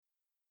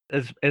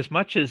As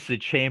much as the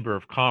Chamber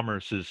of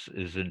Commerce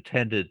is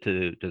intended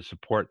to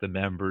support the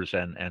members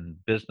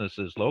and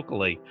businesses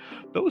locally,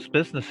 those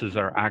businesses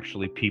are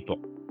actually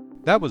people.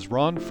 That was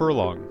Ron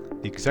Furlong,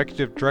 the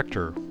Executive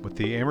Director with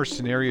the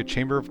Amerson Area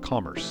Chamber of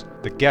Commerce,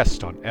 the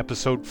guest on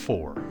Episode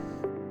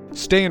 4.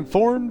 Stay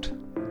informed,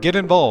 get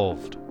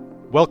involved.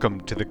 Welcome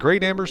to the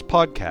Great Amherst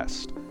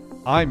Podcast.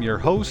 I'm your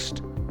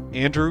host,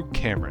 Andrew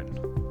Cameron.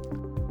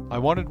 I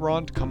wanted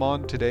Ron to come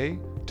on today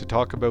to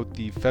talk about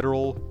the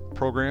federal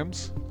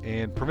programs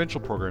and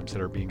provincial programs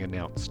that are being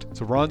announced.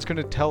 So Ron's going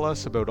to tell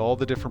us about all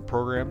the different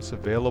programs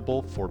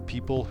available for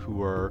people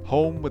who are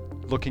home with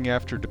looking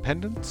after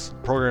dependents,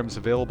 programs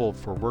available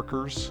for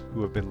workers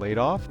who have been laid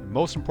off, and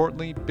most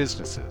importantly,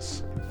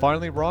 businesses. And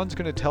finally, Ron's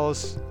going to tell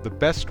us the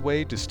best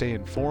way to stay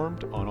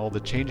informed on all the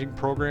changing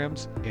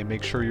programs and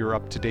make sure you're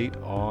up to date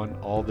on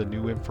all the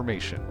new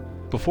information.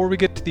 Before we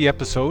get to the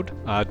episode,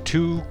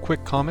 two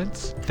quick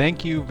comments.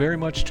 Thank you very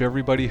much to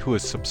everybody who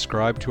has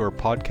subscribed to our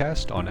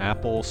podcast on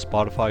Apple,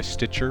 Spotify,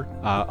 Stitcher.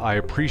 I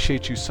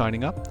appreciate you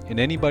signing up. And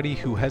anybody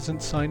who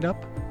hasn't signed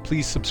up,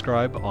 please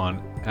subscribe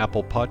on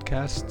Apple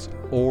Podcasts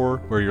or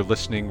where you're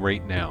listening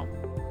right now.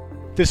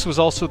 This was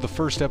also the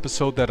first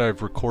episode that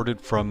I've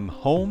recorded from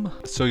home,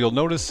 so you'll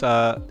notice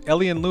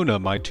Ellie and Luna,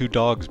 my two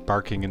dogs,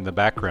 barking in the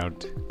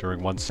background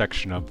during one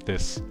section of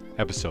this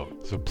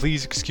episode. So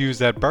please excuse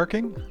that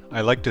barking.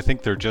 I like to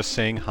think they're just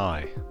saying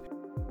hi.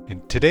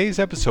 And today's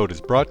episode is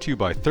brought to you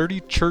by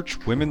 30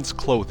 Church Women's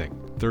Clothing.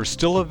 They're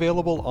still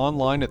available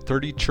online at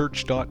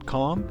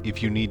 30church.com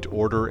if you need to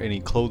order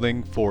any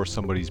clothing for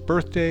somebody's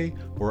birthday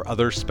or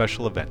other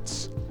special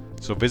events.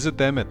 So visit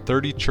them at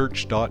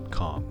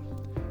 30church.com.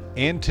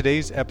 And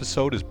today's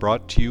episode is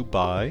brought to you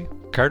by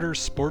Carter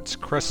Sports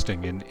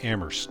Cresting in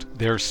Amherst.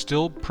 They're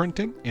still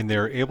printing and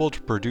they're able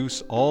to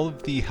produce all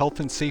of the health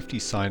and safety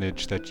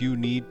signage that you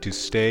need to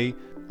stay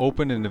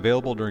open and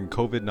available during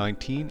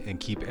COVID-19 and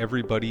keep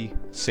everybody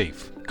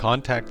safe.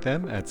 Contact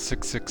them at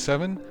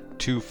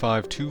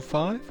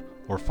 667-2525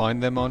 or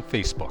find them on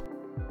Facebook.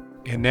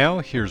 And now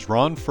here's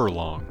Ron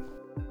Furlong.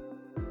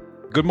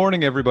 Good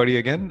morning, everybody,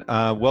 again.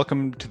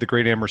 Welcome to the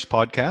Great Amherst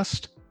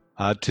Podcast.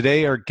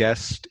 Today our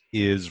guest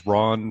is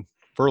Ron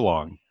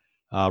Furlong.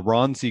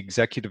 Ron's the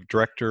Executive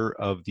Director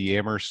of the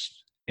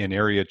Amherst and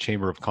Area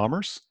Chamber of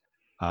Commerce.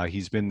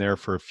 He's been there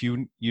for a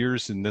few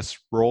years in this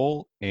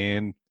role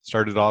and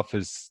started off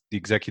as the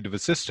Executive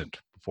Assistant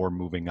before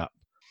moving up.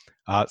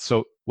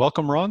 So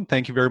welcome, Ron.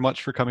 Thank you very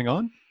much for coming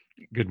on.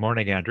 Good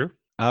morning, Andrew.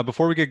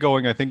 Before we get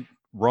going, I think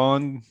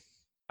Ron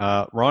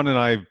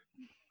and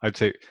I'd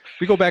say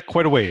we go back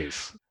quite a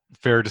ways.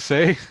 Fair to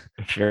say?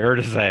 Fair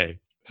to say.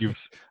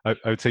 I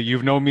would say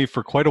you've known me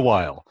for quite a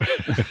while.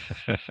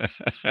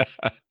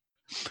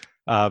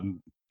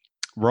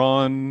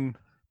 Ron,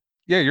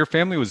 your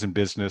family was in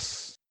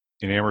business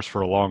in Amherst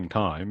for a long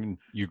time, and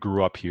you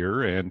grew up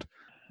here, and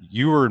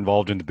you were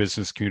involved in the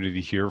business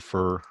community here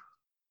for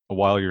a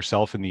while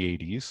yourself in the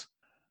 80s.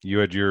 You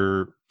had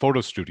your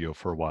photo studio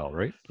for a while,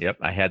 right? Yep,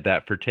 I had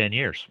that for 10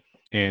 years.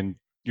 And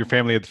your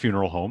family had the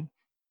funeral home.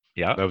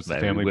 Yeah, that was the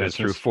family we went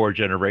business. Through 4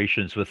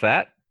 generations with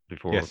that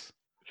before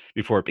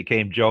it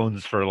became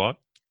Jones Furlong.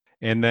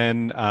 And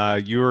then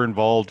you were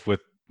involved with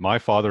my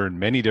father in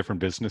many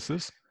different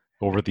businesess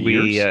over the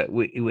years.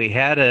 We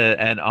had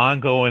an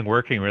ongoing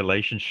working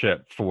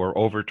relationship for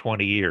over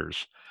 20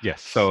 years.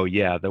 Yes. So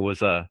there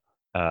was a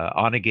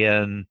on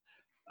again,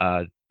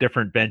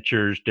 different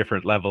ventures,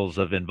 different levels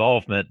of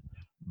involvement,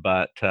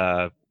 but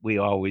we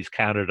always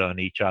counted on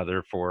each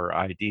other for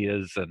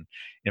ideas and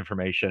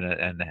information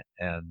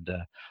and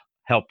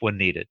help when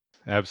needed.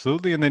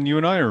 Absolutely. And then you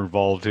and I are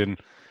involved in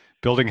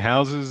building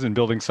houses and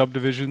building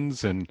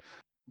subdivisions and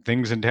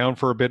things in town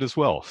for a bit as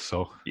well.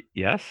 So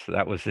yes,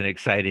 that was an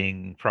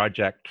exciting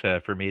project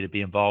for me to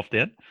be involved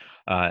in.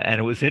 And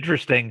it was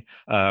interesting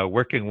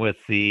working with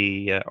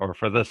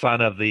for the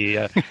son of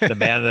the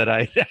man that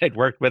I'd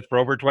worked with for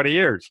over 20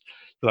 years.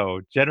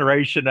 So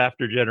generation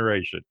after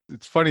generation.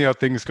 It's funny how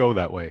things go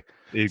that way.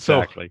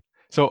 Exactly.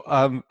 So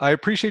I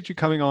appreciate you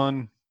coming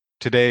on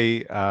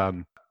today.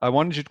 I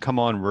wanted you to come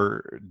on.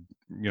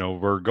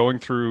 We're going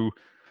through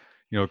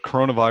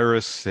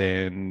coronavirus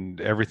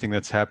and everything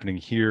that's happening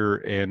here,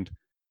 and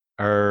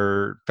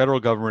our federal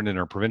government and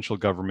our provincial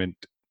government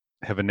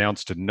have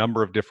announced a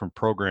number of different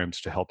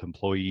programs to help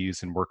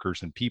employees and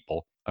workers and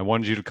people. I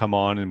wanted you to come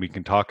on and we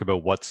can talk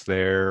about what's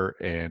there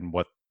and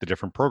what the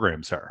different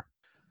programs are.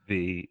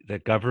 The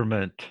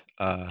government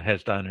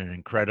has done an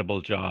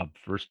incredible job,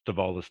 first of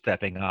all, of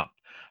stepping up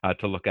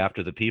to look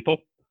after the people.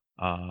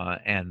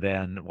 And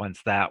then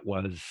once that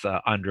was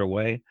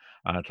underway,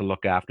 to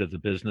look after the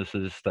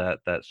businesses that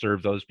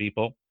serve those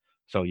people.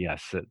 So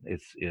yes,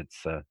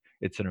 it's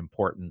an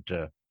important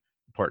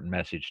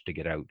message to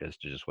get out as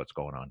to just what's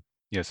going on.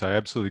 Yes, I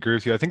absolutely agree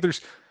with you. I think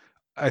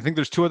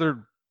there's two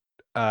other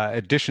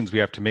additions we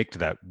have to make to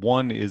that.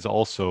 One is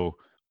also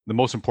the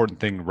most important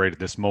thing right at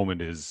this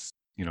moment is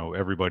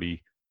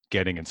everybody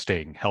getting and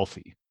staying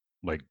healthy.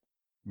 Like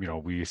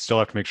we still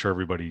have to make sure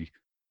everybody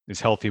is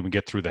healthy and we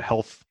get through the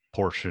health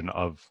portion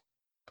of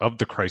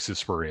the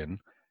crisis we're in.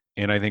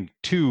 And I think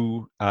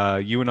two,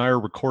 you and I are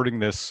recording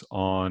this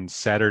on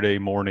Saturday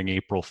morning,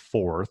 April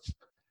 4th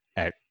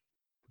at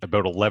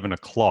about 11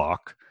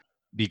 o'clock.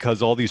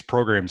 Because all these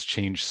programs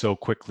change so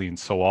quickly and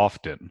so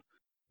often,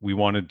 we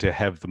wanted to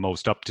have the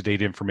most up to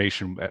date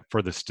information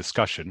for this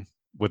discussion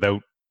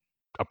without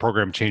a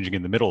program changing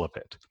in the middle of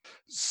it.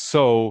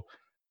 So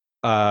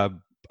uh,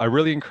 I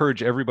really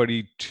encourage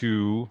everybody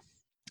to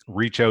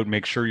reach out,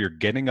 make sure you're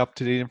getting up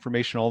to date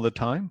information all the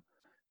time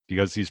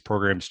because these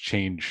programs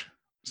change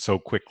so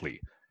quickly.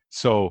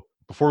 So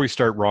before we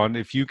start, Ron,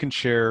 if you can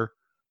share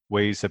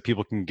ways that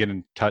people can get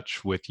in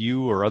touch with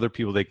you or other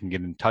people they can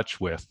get in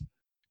touch with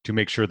to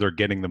make sure they're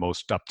getting the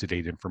most up to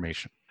date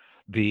information.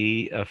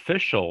 The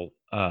official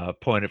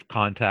point of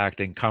contact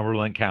in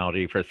Cumberland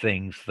County for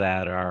things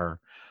that are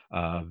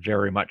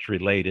very much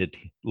related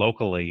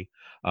locally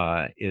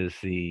is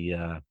the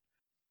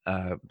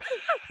uh,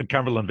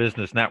 Cumberland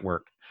Business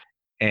Network,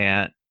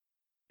 and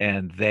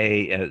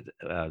they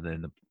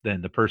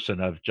then the person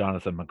of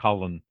Jonathan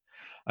McCullen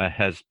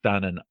has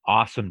done an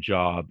awesome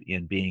job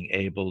in being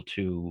able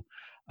to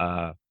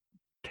uh,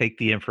 take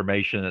the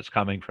information that's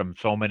coming from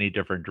so many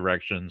different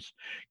directions,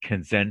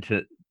 condense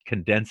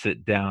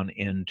it down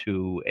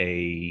into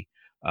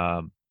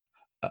um,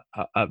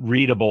 a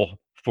readable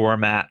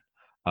format,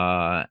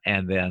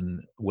 and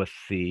then with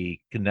the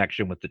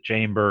connection with the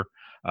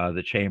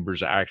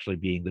chambers actually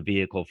being the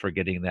vehicle for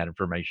getting that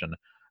information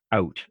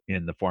out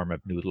in the form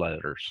of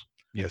newsletters.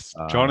 Yes,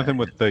 Uh, Jonathan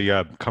with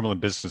the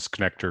Cumberland Business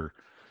Connector.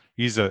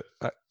 He's a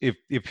if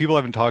people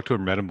haven't talked to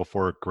him, met him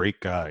before, a great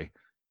guy,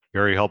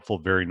 very helpful,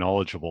 very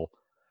knowledgeable.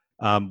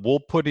 We'll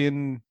put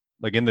in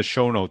like in the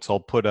show notes. I'll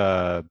put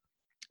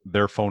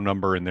their phone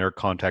number and their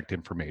contact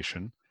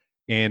information.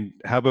 And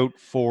how about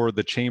for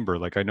the chamber?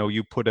 Like I know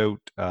you put out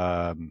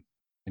an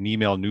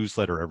email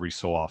newsletter every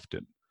so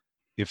often.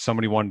 If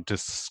somebody wanted to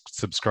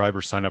subscribe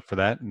or sign up for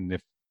that, and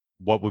if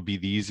what would be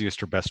the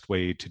easiest or best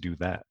way to do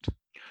that?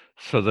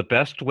 So the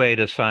best way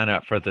to sign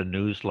up for the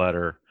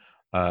newsletter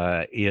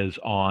is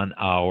on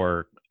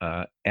our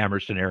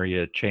Emerson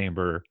Area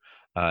Chamber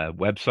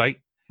website.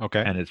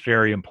 Okay. And it's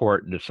very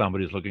important if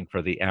somebody's looking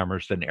for the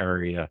Emerson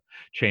Area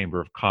Chamber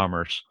of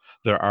Commerce.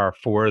 There are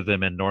four of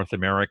them in North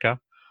America.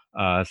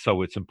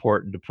 So it's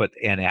important to put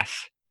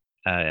NS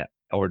uh,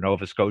 or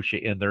Nova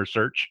Scotia in their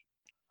search.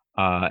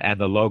 And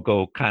the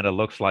logo kind of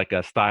looks like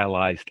a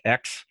stylized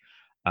X.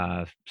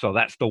 So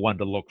that's the one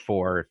to look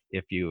for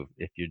if you're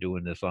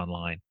doing this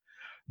online.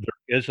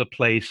 There is a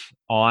place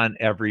on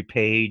every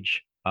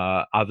page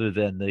other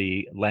than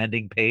the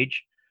landing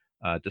page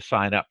to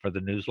sign up for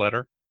the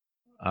newsletter,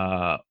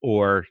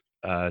 or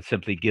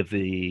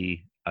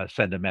simply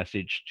send a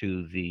message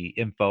to the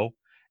info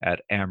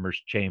at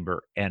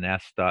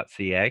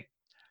amherstchamberns.ca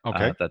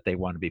Okay. that they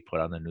want to be put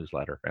on the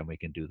newsletter, and we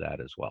can do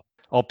that as well.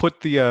 I'll put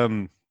the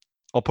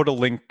I'll put a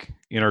link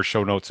in our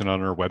show notes and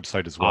on our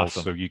website as well,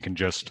 Awesome. so you can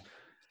just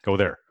go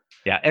there.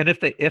 Yeah, and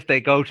if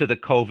they go to the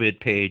COVID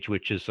page,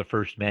 which is the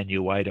first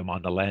menu item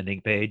on the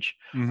landing page,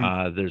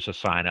 Hmm. there's a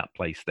sign up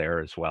place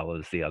there as well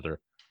as the other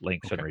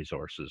links and Okay.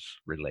 resources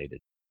related.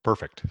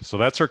 Perfect. So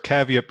that's our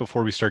caveat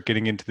before we start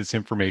getting into this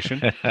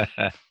information.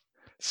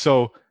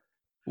 So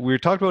we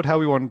talked about how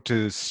we wanted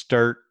to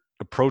start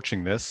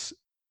approaching this,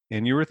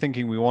 and you were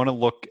thinking we want to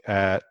look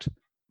at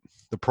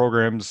the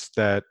programs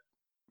that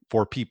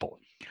for people.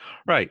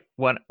 Right.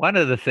 One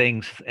of the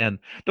things, and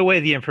the way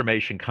the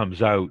information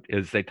comes out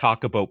is they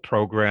talk about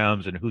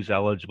programs and who's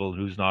eligible,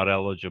 who's not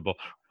eligible,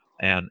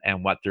 and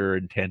what they're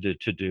intended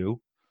to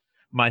do.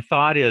 My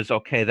thought is,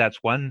 okay,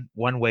 that's one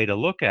way to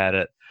look at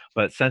it,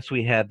 but since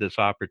we had this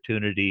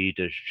opportunity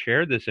to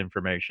share this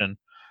information,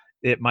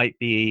 it might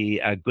be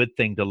a good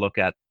thing to look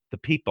at the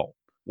people.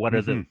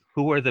 Hmm.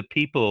 Who are the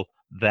people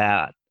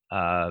that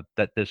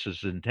this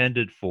is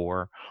intended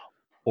for,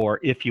 or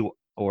if you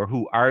or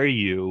who are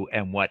you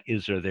and what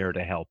is there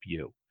to help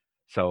you?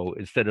 So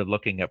instead of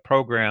looking at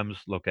programs,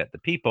 look at the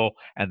people,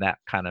 and that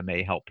kind of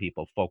may help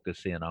people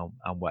focus in on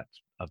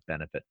what's of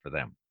benefit for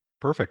them.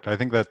 Perfect. I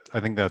think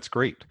that's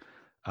great.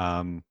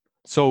 Um,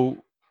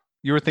 so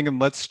you were thinking,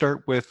 let's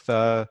start with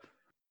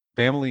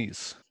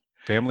families,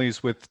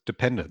 families with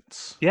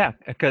dependents. Yeah,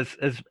 because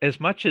as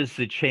much as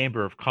the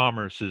Chamber of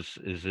Commerce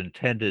is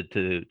intended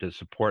to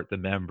support the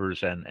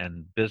members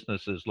and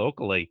businesses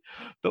locally,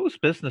 those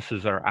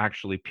businesses are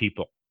actually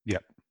people.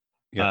 Yep.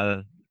 Yep.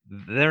 Uh,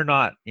 they're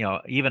not,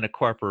 even a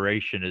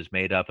corporation is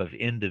made up of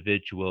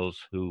individuals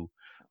who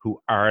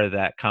are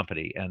that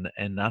company, and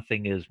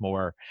nothing is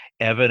more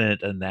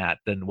evident in that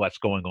than what's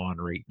going on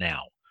right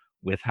now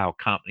with how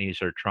companies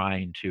are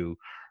trying to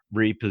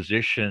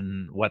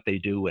reposition what they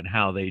do and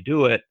how they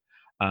do it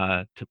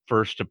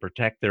to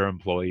protect their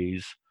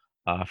employees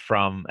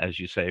from, as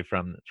you say,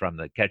 from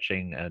the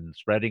catching and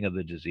spreading of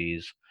the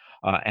disease,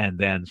 and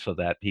then so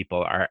that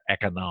people are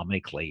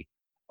economically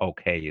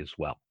okay as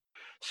well.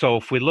 So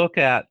if we look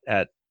at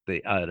a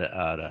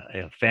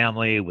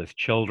family with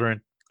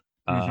children,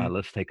 Hmm.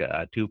 let's take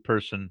a two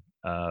parent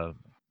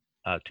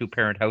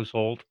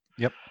household.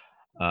 Yep.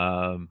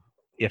 Um,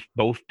 if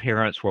both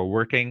parents were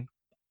working,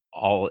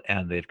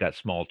 and they've got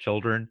small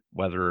children,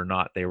 whether or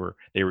not they were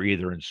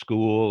either in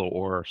school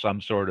or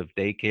some sort of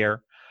daycare.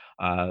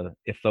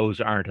 If those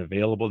aren't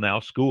available now,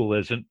 school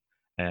isn't,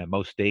 and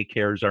most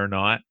daycares are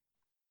not.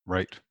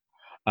 Right.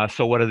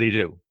 So what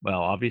do?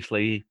 Well,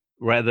 obviously,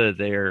 whether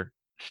they're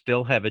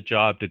still have a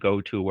job to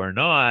go to or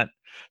not,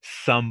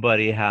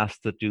 somebody has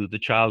to do the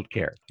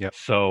childcare. Yep.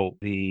 So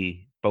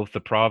both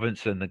the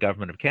province and the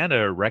government of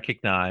Canada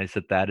recognize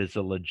that that is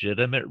a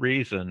legitimate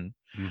reason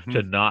Mm-hmm.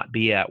 to not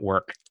be at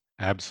work.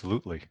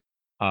 Absolutely.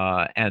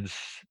 And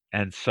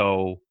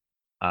so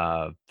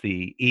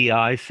the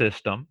EI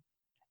system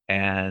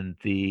and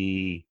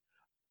and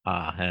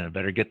I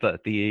better get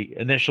the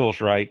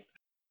initials right,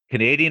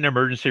 Canadian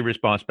Emergency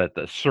Response, but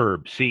the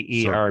CERB, Sir.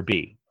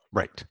 CERB.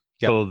 Right.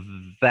 Yep. So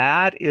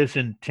that is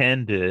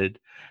intended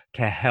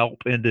to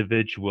help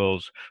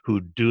individuals who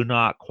do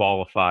not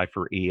qualify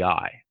for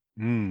EI.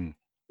 Mm.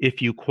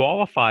 If you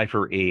qualify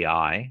for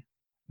EI,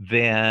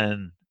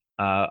 then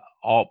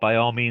by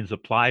all means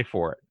apply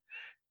for it,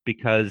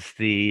 because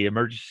the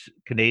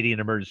Canadian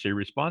Emergency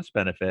Response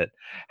Benefit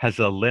has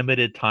a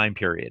limited time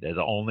period. It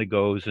only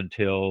goes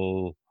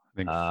until, I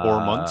think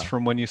 4 months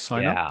from when you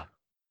sign up. yeah.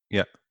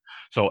 Yeah.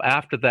 So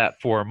after that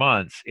 4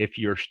 months, if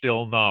you're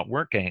still not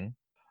working,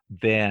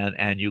 then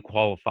and you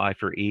qualify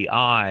for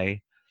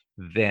EI,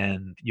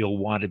 then you'll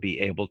want to be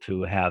able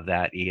to have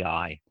that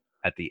EI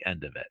at the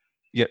end of it.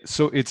 Yeah.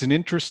 So it's an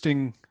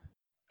interesting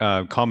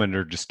comment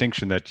or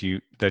distinction that you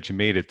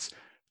made. It's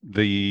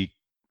the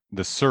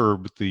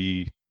CERB,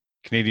 the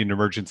Canadian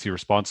Emergency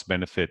Response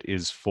Benefit,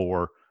 is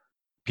for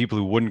people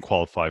who wouldn't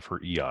qualify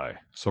for EI.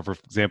 So, for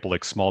example,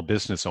 like small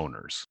business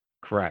owners.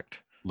 Correct.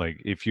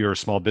 Like if you're a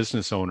small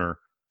business owner,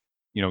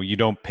 you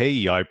don't pay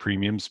EI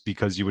premiums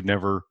because you could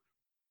never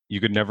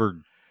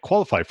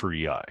qualify for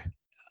EI.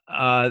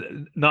 Uh,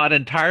 Not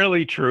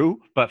entirely true,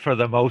 but for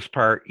the most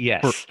part, For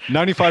yes.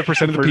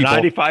 95% of the For people.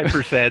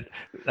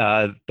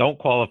 95%, don't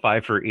qualify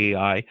for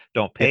EI,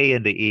 don't Yeah, pay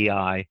into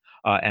EI,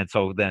 and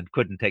so then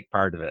couldn't take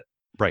part of it.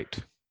 right.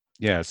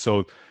 Yeah.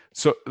 So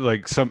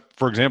like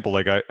for example,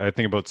 like I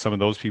think about some of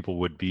those people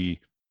would be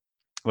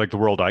like the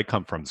world I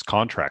come from is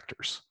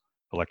contractors,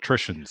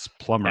 electricians,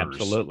 plumbers,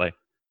 Absolutely.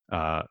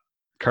 uh,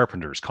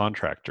 carpenters,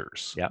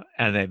 contractors. Yeah.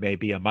 And they may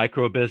be a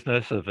micro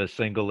business of a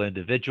single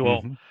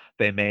individual. Hmm.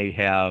 They may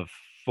have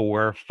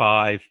 4,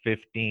 5,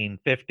 15,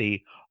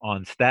 50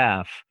 on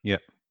staff. Yeah.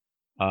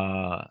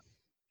 Uh,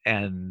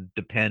 and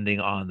depending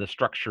on the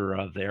structure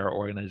of their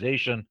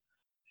organization,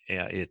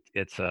 yeah,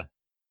 it's a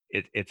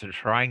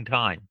trying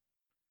time.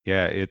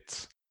 Yeah.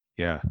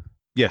 Yeah.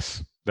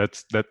 Yes.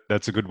 That's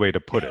a good way to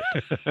put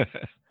it.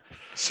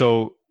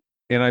 So,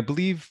 and I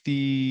believe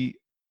the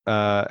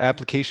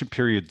application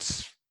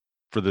periods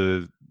for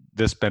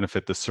this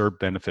benefit, the CERB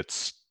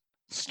benefits,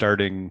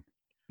 starting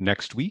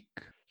next week.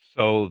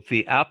 So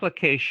the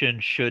application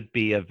should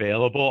be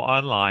available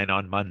online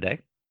on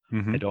Monday. I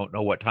Hmm. don't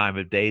know what time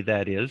of day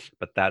that is,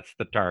 but that's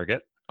the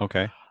target.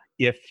 Okay.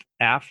 If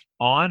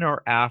on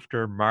or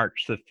after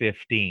March the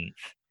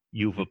 15th,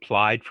 you've Mhm.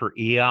 applied for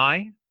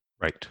EI,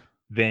 Right.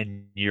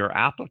 then your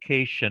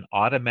application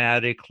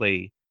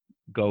automatically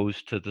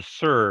goes to the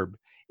CERB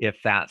if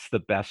that's the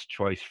best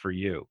choice for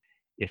you.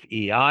 If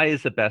EI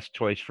is the best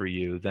choice for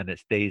you, then it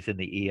stays in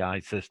the EI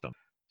system.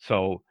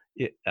 So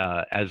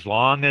as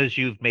long as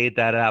you've made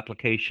that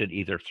application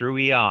either through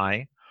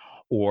EI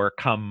or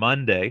come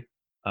Monday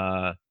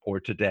or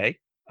today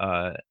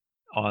uh,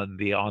 on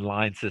the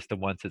online system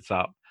once it's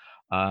up,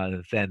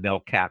 then they'll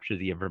capture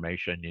the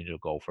information and you'll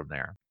go from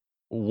there.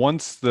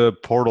 Once the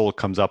portal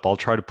comes up, I'll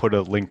try to put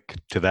a link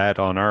to that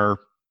on our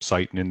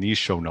site and in these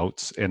show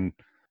notes. And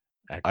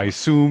I Excellent.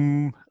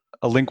 assume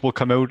a link will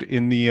come out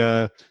in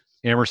the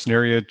Amerson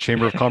Area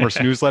Chamber of Commerce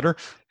newsletter.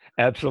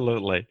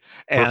 Absolutely,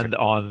 and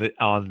Perfect.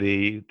 on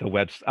the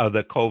web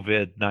the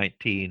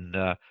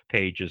COVID-19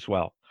 page as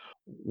well.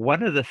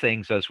 One of the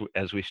things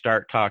as we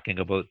start talking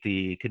about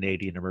the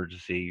Canadian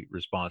Emergency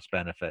Response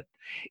Benefit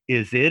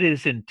is it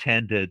is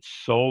intended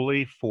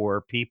solely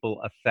for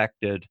people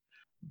affected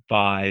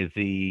by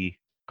the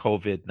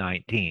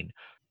COVID-19,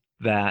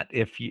 that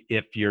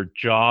if your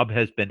job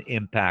has been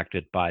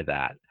impacted by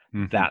that,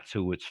 Hmm. that's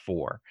who it's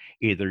for.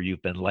 Either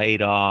you've been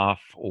laid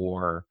off,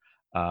 or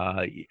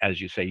as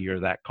you say, you're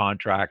that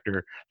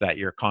contractor that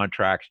your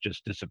contracts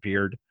just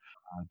disappeared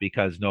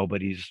because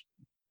nobody's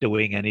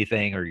doing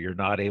anything, or you're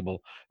not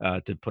able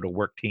to put a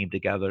work team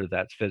together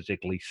that's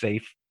physically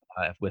safe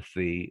with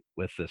the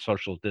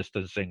social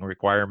distancing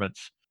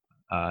requirements.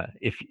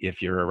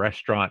 If you're a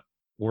restaurant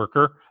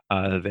worker,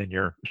 then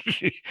you're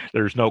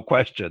there's no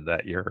question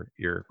that you're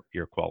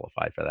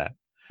qualified for that.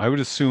 I would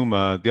assume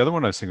the other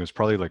one I was thinking was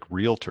probably like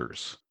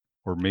realtors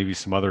or maybe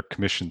some other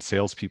commissioned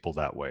salespeople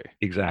that way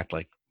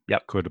Exactly.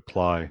 Yep. could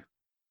apply,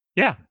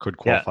 Yeah. could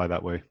Yeah. qualify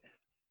that way.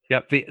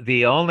 Yep.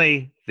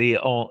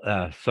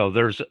 So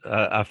there's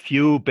a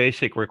few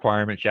basic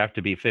requirements. You have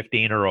to be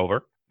 15 or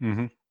over.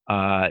 Hmm.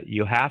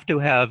 You have to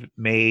have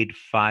made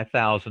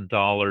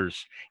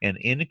 $5,000 in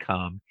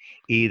income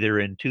either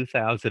in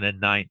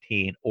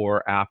 2019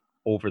 or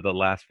over the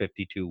last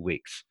 52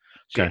 weeks.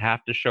 So you Okay.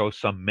 have to show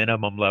some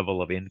minimum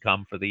level of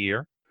income for the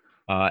year,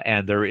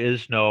 and there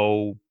is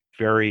no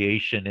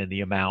variation in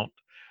the amount.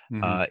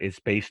 Mm-hmm. It's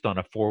based on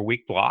a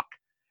 4-week block.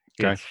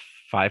 Okay. It's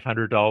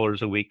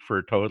 $500 a week for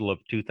a total of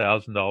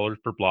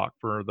 $2,000 per block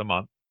for the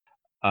month,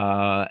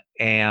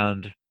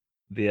 and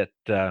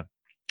that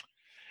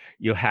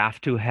you have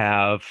to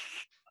have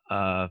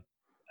uh,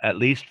 at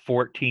least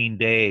 14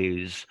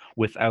 days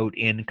without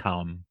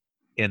income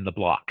in the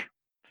block.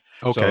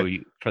 So Okay.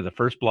 for the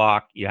first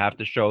block, you have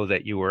to show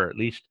that you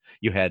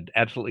had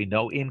absolutely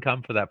no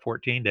income for that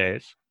 14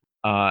 days.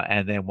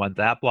 And then when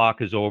that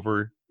block is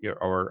over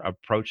or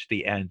approach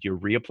the end, you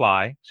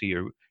reapply. So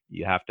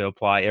you have to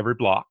apply every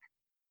block.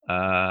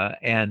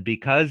 And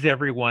because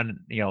everyone,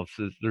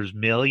 so there's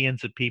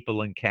millions of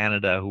people in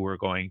Canada who are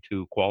going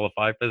to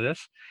qualify for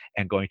this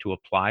and going to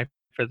apply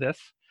for this.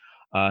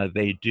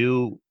 They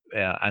do,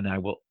 and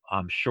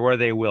I'm sure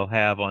they will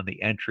have on the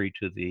entry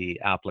to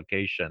the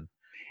application,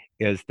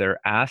 is they're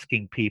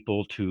asking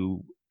people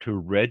to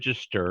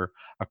register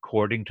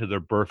according to their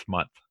birth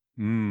month.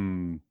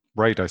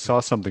 Right. I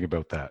saw something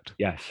about that.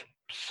 Yes.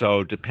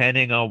 So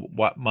depending on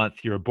what month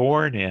you're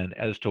born in,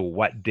 as to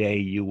what day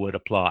you would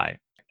apply.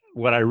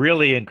 What I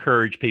really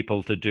encourage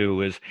people to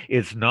do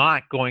is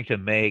not going to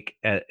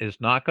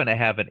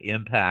have an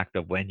impact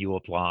of when you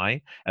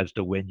apply as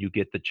to when you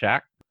get the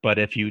check. But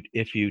if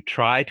you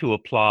try to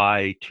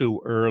apply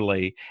too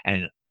early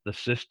and the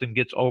system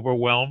gets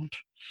overwhelmed,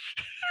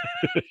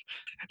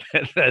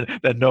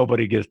 then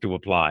nobody gets to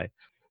apply.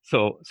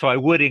 So I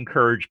would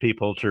encourage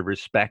people to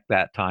respect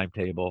that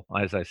timetable.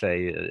 As I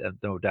say,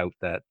 no doubt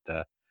that,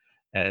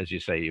 as you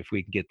say, if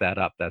we can get that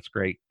up, that's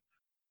great.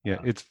 Yeah,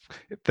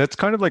 that's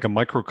kind of like a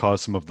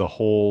microcosm of the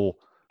whole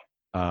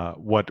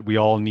what we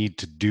all need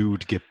to do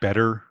to get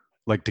better,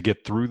 like to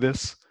get through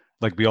this.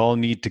 Like we all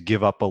need to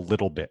give up a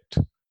little bit.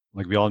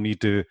 Like like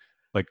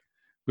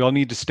we all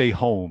need to stay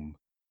home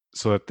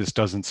so that this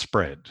doesn't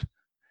spread.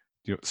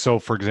 So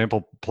for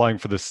example, applying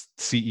for this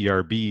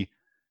CERB,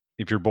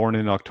 if you're born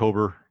in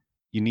October,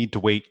 you need to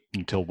wait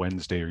until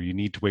Wednesday or you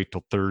need to wait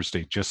till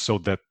Thursday just so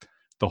that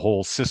the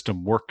whole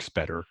system works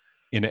better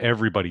and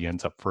everybody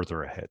ends up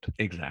further ahead.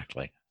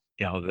 Exactly.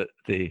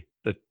 The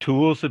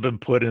tools have been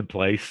put in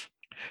place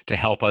to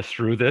help us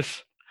through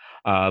this.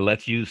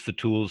 Let's use the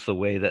tools the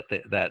way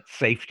that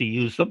safety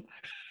use them.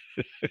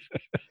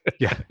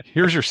 Yeah,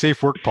 here's your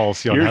safe work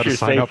policy on how Here's to your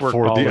sign safe up work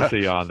for the.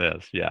 policy on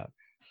this. Yeah.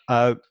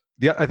 Uh,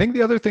 yeah, I think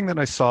the other thing that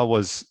I saw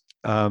was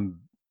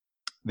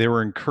they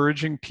were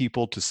encouraging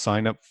people to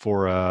sign up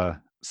for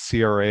a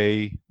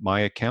CRA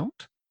My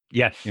Account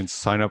Yes. and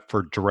sign up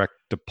for direct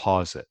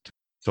deposit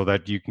so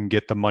that you can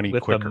get the money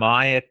With the quicker.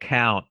 My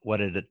Account,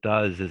 what it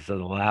does is it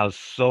allows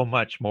so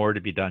much more to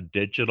be done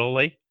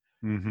digitally,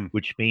 Mm-hmm.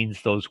 which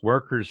means those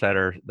workers that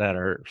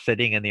are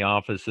sitting in the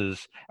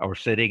offices or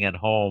sitting at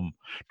home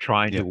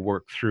trying Yeah. to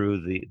work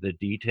through the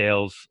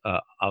details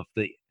of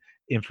the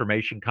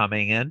information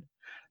coming in,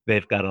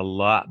 they've got a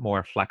lot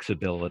more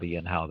flexibility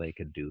in how they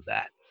can do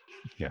that.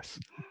 Yes.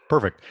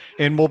 Perfect.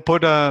 And we'll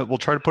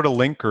try to put a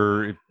link,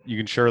 or if you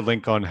can share a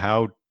link on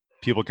how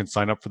people can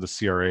sign up for the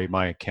CRA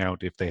My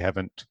Account if they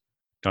haven't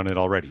done it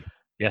already.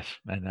 Yes,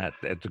 and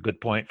that's a good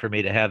point for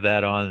me to have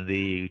that on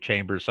the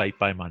chamber site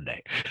by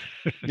Monday.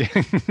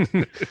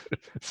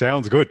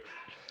 Sounds good.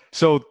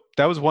 So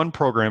that was one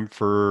program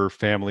for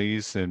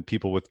families and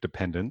people with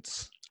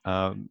dependents.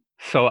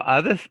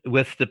 So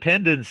with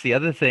dependents, the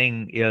other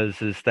thing is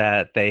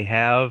that they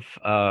have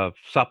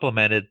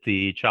supplemented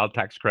the child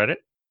tax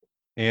credit.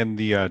 And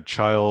the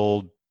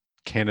Child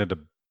Canada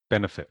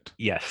Benefit,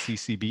 Yes.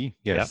 CCB.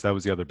 Yep. Yes, that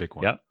was the other big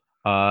one. Yep.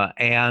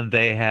 And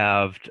they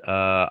have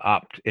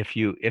if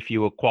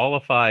you were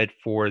qualified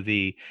for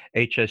the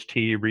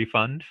HST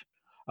refund,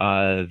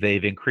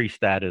 they've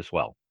increased that as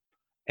well,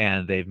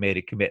 and they've made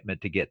a commitment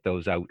to get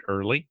those out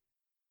early.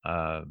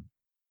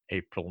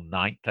 April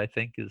 9th, I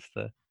think, is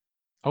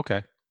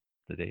Okay.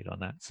 the date on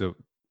that. So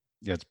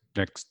yeah, it's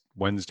next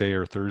Wednesday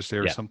or Thursday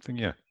or Yeah. something.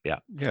 Yeah. Yeah.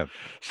 Yeah.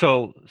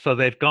 So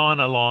they've gone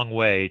a long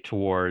way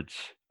towards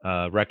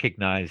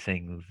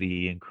recognizing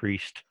the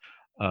increased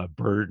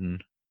burden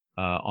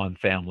on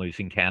families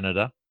in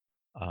Canada,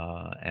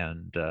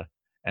 and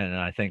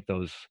I think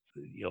those,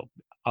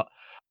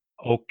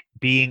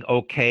 being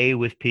okay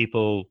with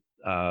people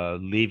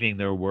leaving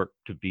their work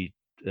to be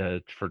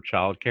for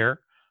childcare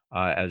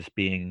as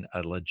being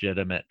a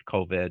legitimate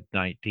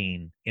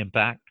COVID-19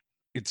 impact.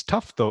 It's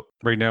tough though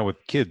right now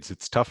with kids.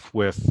 It's tough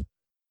with,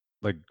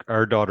 like,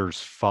 our daughter's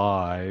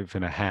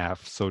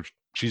 5.5, so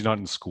she's not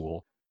in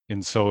school.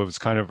 And so it was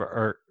kind of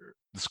the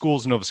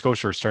schools in Nova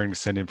Scotia are starting to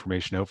send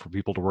information out for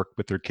people to work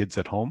with their kids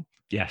at home.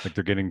 Yes. Like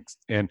they're getting,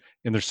 and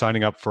they're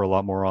signing up for a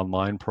lot more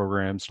online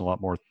programs and a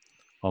lot more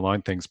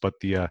online things. But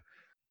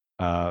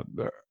our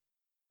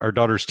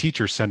daughter's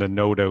teacher sent a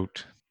note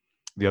out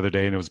the other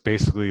day, and it was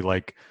basically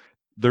like,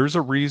 there's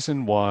a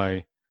reason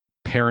why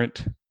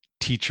parent,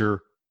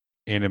 teacher,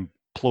 and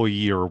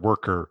employee or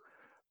worker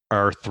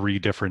are 3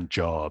 different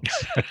jobs.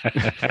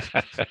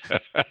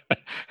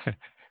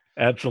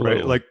 Absolutely.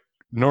 Right? Like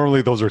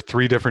normally those are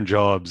 3 different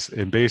jobs,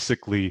 and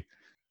basically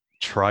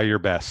try your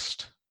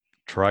best.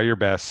 Try your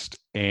best,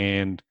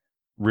 and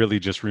really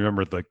just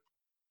remember, like,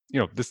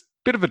 this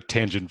bit of a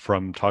tangent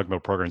from talking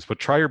about programs, but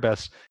try your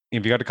best.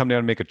 If you got to come down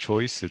and make a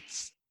choice,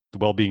 it's the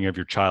well-being of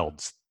your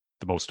child's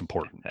the most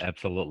important.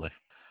 Absolutely.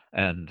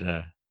 And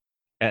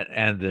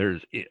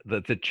there's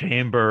the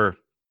chamber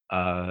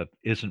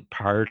isn't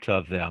part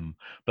of them,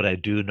 but I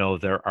do know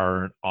there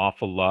are an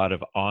awful lot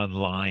of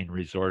online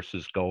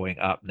resources going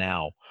up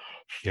now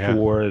Yeah.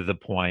 for the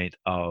point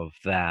of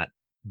that,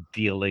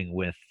 dealing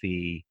with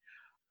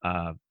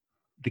uh,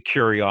 the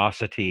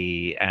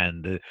curiosity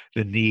and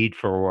the need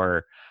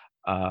for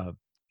uh,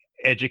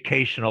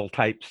 educational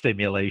type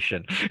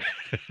stimulation.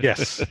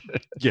 Yes.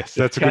 Yes,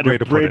 that's a good Kind way of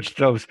to put it.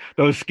 bridge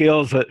those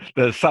skills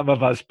that some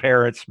of us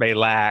parents may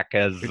lack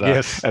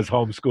Yes. as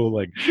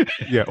homeschooling.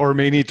 Yeah, or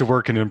may need to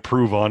work and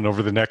improve on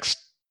over the next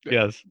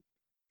Yes,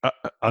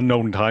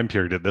 unknown time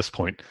period at this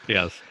point.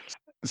 yes, yeah.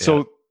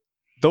 So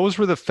those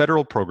were the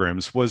federal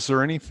programs. Was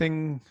there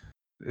anything,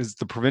 is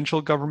the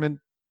provincial government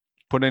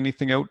put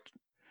anything out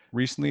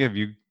recently? Have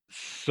you?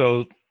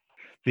 So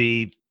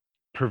the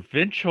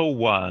provincial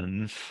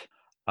ones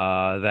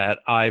that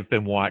I've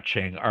been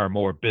watching are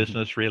more Mhm.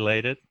 business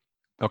related.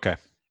 Okay.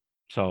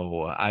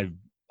 So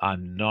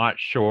I'm not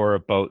sure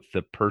about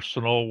the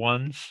personal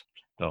ones.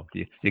 So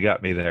you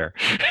got me there.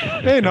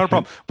 Hey, not a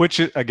problem. Which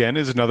again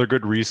is another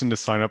good reason to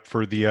sign up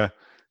for the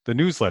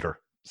newsletter,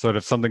 so that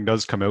if something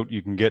does come out,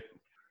 you can get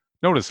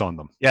notice on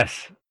them.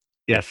 Yes,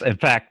 yes. In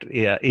fact,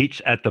 yeah,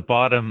 each at the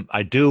bottom,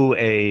 I do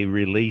a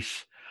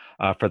release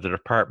for the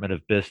Department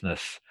of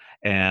Business,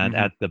 and Hmm.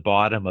 at the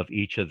bottom of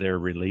each of their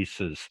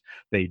releases,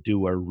 they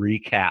do a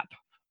recap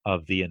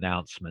of the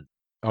announcement,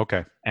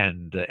 Okay.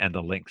 and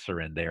the links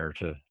are in there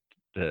to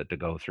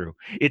go through.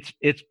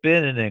 It's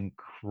been an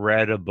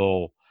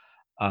incredible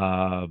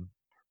um,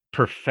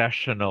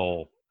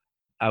 professional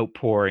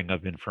outpouring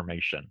of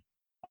information.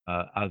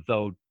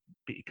 Although,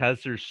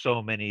 because there's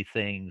so many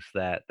things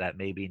that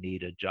maybe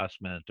need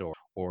adjustment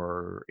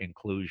or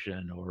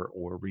inclusion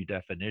or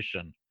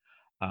redefinition,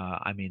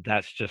 I mean,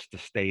 that's just the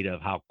state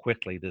of how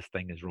quickly this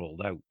thing is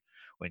rolled out.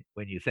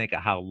 When you think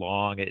of how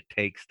long it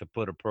takes to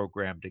put a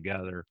program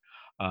together,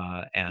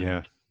 uh,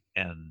 Yeah.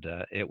 and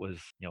it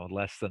was,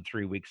 less than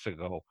 3 weeks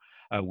ago,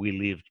 we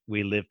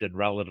lived in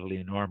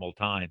relatively normal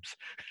times.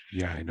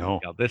 Yeah, I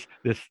know. This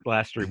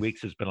last 3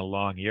 weeks has been a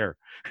long year.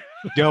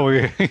 Yeah,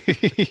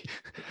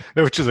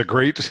 which is a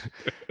great,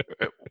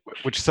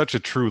 which is such a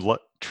true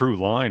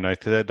line. I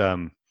said, I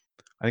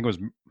think it was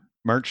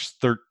March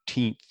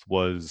 13th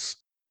was,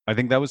 I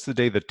think that was the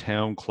day the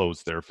town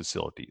closed their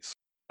facilities.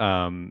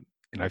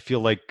 And I feel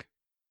like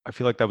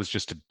that was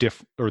just a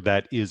or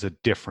that is a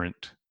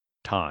different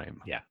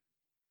time. Yeah,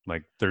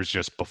 Like there's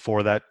just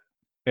before that,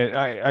 and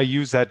I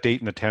use that date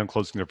in the town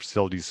closing their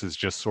facilities as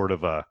just sort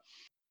of a,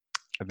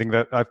 I think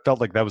that I felt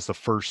like that was the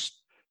first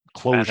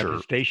closure.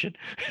 manifestation.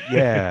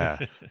 Yeah,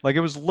 like it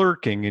was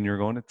lurking, and you're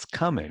going, it's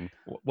coming.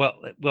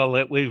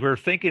 We were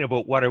thinking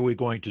about what are we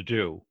going to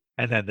do,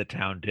 and then the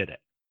town did it.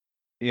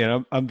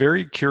 I'm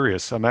very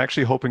curious. I'm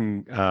actually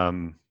hoping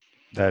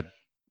that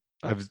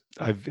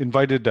I've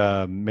invited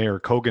Mayor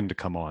Kogan to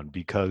come on,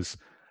 because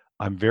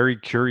I'm very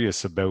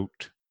curious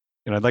about,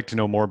 and I'd like to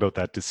know more about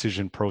that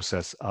decision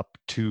process up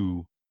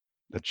to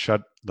that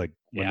shut, like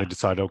when they Yeah,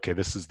 decide, okay,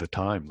 this is the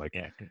time. Like,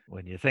 yeah.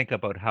 When you think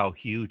about how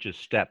huge a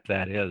step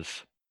that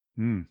is,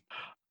 hmm,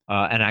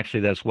 and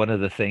actually, that's one of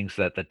the things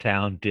that the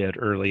town did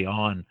early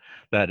on.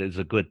 That is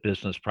a good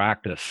business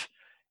practice.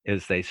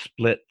 Is they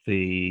split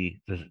the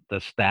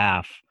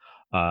staff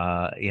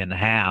in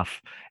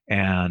half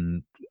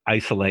and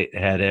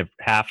had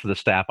half of the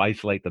staff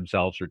isolate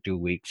themselves for 2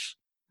 weeks,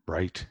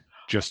 right,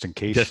 just in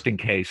case. just in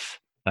case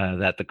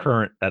that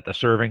the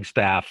serving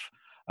staff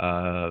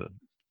uh,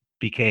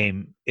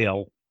 became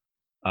ill,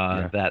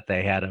 Yeah, that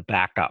they had a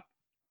backup,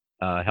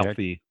 yeah,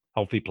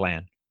 healthy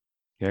plan.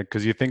 yeah.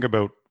 Because you think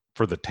about,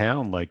 for the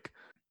town, like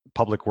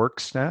public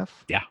works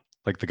staff, Yeah,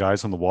 like the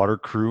guys on the water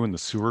crew and the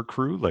sewer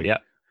crew, like, yeah,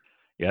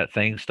 yeah.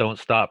 Things don't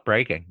stop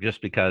breaking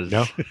just because,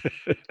 no,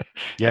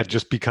 yeah,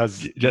 just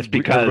because just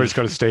everybody's because.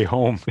 got to stay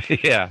home,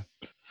 Yeah,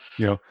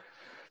 you know.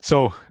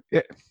 So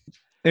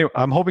anyway,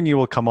 I'm hoping you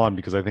will come on,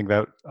 because I think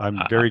that I'm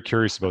I, very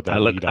curious about I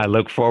that look lead I up.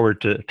 look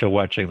forward to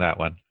watching that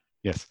one.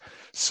 Yes.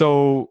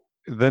 So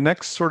the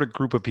next sort of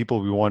group of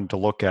people we wanted to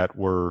look at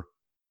were,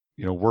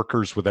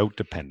 workers without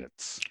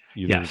dependents,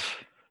 either Yes,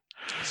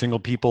 single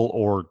people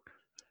or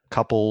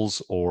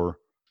couples or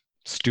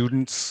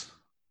students,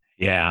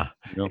 yeah,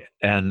 you know.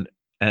 and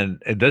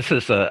this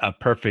is a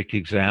perfect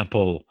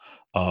example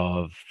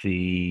of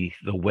the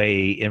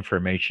way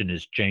information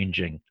is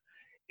changing.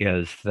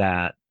 Is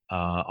that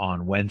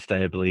on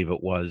Wednesday, I believe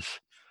it was,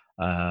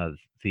 uh,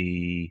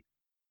 the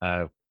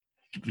uh,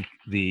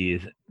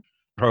 the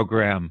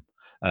program,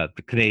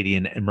 the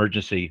Canadian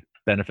Emergency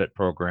Benefit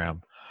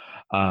Program,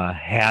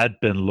 had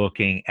been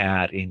looking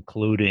at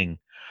including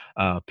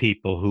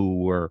people who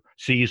were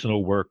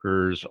seasonal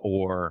workers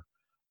or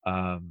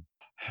um,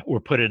 were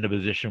put in a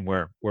position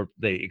where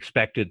they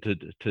expected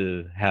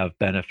to have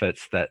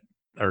benefits that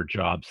are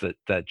jobs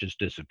that just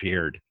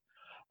disappeared.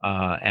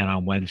 And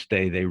on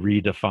Wednesday, they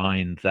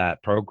redefined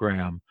that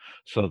program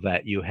so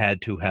that you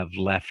had to have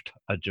left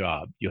a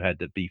job. You had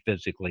to be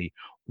physically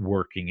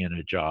working in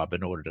a job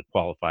in order to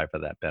qualify for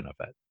that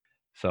benefit.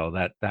 So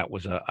that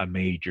was a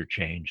major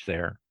change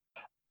there.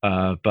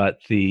 But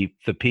the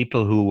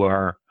people who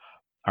are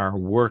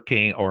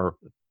working or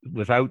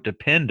without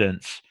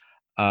dependents,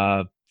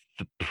 uh,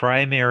 the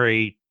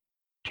primary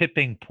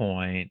tipping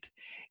point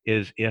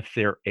is if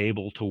they're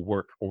able to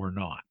work or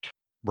not.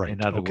 In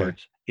Right. other Okay.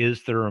 words,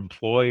 is their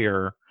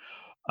employer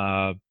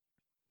uh,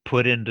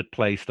 put into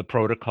place the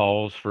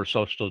protocols for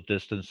social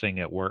distancing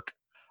at work,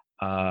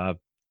 uh,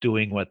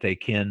 doing what they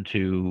can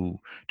to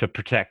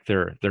protect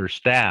their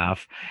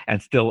staff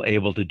and still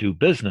able to do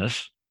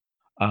business,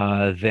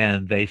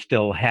 then they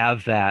still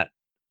have that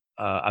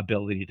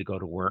ability to go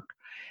to work.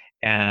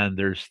 And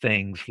there's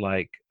things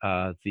like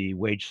the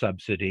wage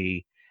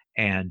subsidy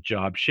and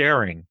job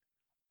sharing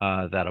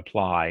that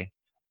apply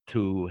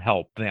to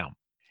help them.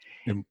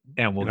 And,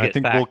 And we'll and I get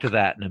think back to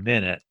that in a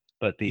minute.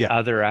 But the yeah,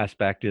 other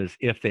aspect is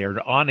if they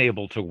are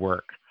unable to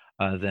work,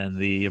 then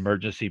the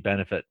emergency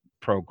benefit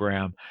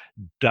program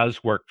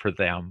does work for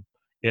them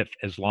if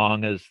as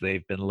long as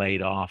they've been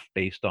laid off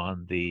based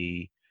on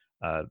the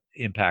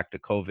impact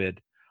of COVID,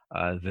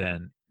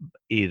 then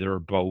either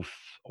both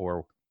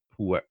or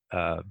who,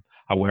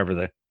 however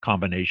the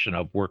combination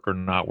of work or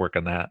not work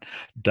in that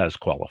does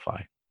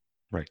qualify.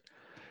 right.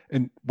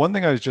 And one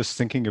thing I was just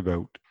thinking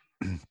about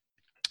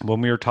when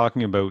we were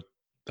talking about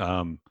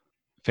um,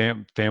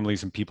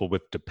 families and people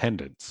with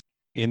dependents.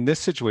 In this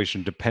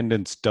situation,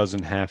 dependents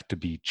doesn't have to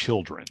be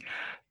children.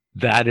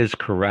 That is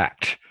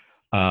correct.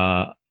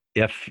 Uh,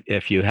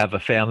 if you have a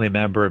family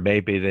member,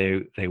 maybe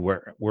they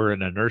were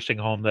in a nursing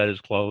home that is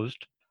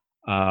closed,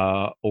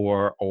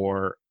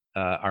 or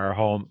our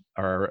home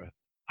are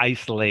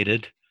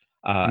isolated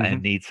and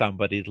Hmm. need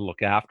somebody to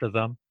look after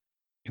them.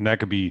 And that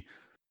could be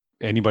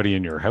anybody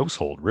in your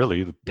household,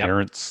 really, the Yep.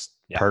 parents,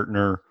 Yep.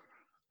 partner,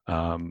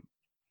 um,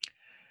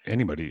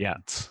 anybody. Yeah.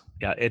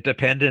 Yeah. It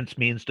dependence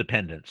means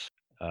dependence.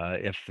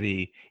 If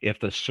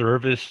the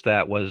service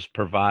that was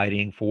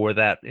providing for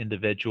that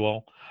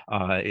individual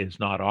is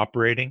not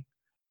operating,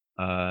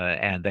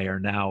 and they are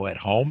now at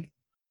home,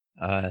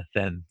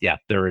 then yeah,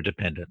 they're a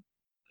dependent,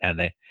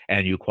 and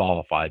you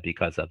qualify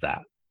because of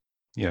that.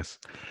 Yes.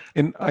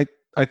 And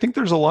I think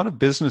there's a lot of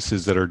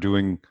businesses that are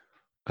doing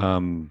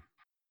um,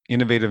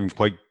 innovative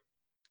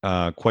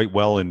and quite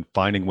well in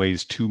finding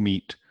ways to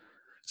meet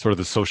sort of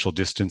the social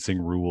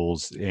distancing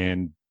rules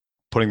and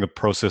putting the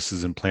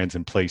processes and plans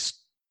in place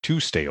to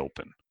stay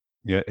open.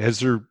 Yeah,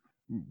 as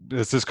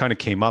this kind of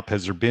came up,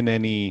 has there been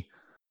any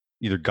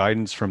either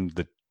guidance from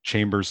the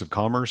chambers of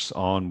commerce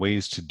on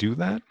ways to do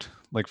that,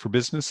 like for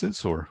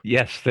businesses or?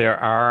 Yes, there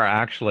are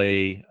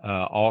actually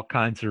all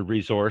kinds of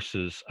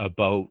resources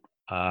about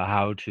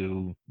how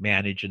to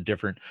manage in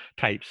different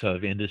types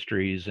of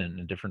industries and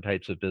in different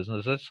types of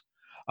businesses,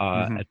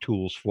 Hmm.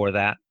 tools for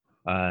that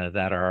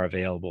that are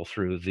available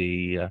through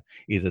the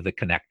either the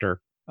connector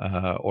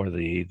or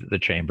the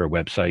chamber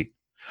website,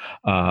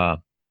 uh,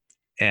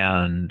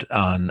 and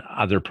on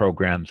other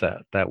programs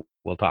that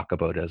we'll talk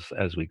about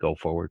as we go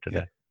forward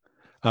Yeah.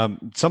 today.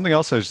 Something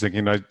else I was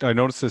thinking, I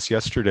noticed this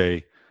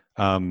yesterday.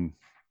 Um,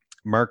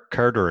 Mark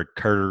Carter at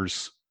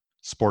Carter's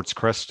Sports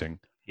Cresting,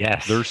 they're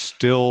Yes.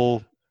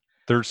 still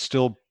they're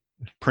still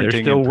They're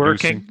printing still and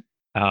producing.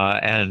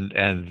 working,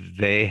 and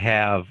they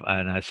have,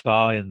 and I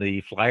saw in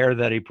the flyer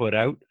that he put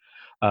out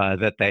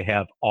that they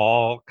have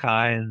all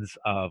kinds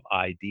of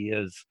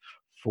ideas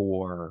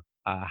for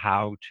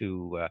how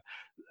to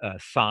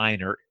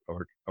sign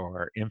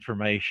or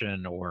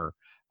information or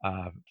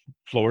uh,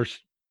 floors.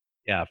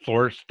 Yeah,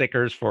 floor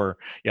stickers for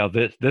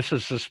this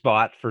is the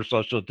spot for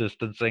social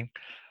distancing.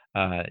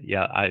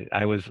 Yeah,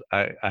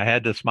 I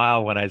had to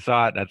smile when I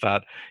saw it. And I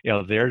thought,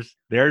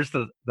 there's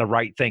the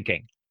right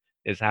thinking,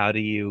 is how do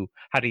you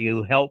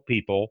help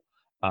people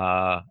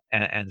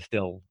and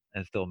still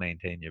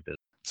maintain your business.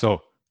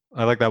 So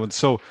I like that one.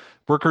 So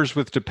workers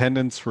with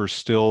dependents were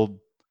still,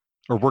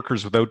 or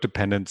workers without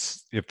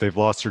dependents, if they've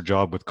lost their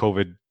job with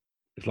COVID.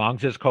 As long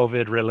as it's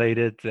COVID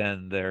related,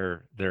 then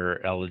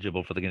they're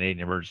eligible for the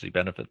Canadian Emergency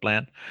Benefit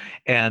Plan.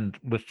 And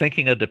with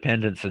thinking of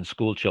dependents and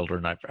school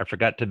children, I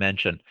forgot to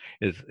mention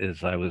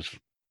is I was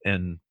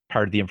in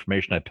part of the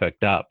information I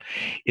picked up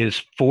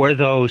is for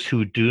those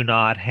who do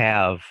not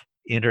have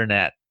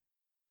internet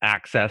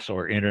access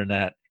or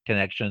internet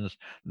connections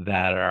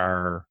that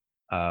are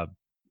uh,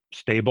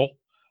 stable.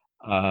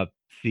 Uh,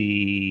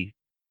 the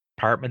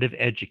Department of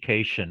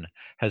Education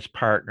has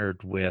partnered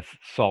with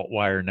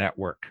Saltwire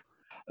Network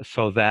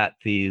so that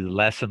the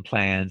lesson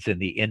plans and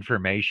the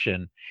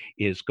information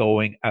is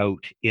going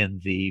out in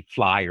the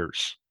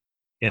flyers,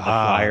 in the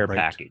Ah, flyer right.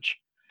 package.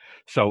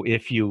 So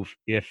if you've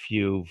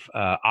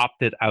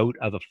opted out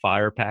of the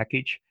flyer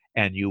package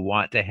and you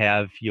want to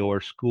have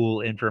your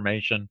school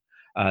information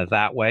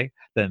that way,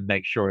 then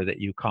make sure that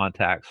you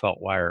contact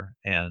Saltwire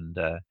and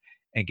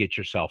get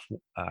yourself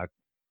uh,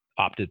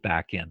 opted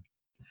back in.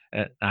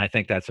 And I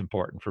think that's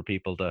important for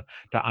people to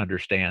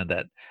understand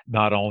that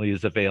not only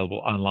is available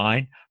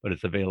online, but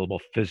it's available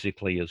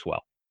physically as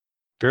well.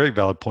 Very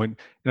valid point.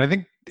 And I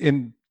think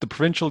in the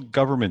provincial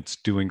government's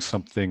doing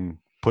something,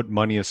 put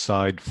money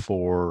aside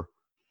for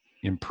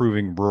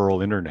improving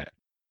rural internet.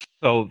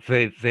 So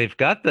they've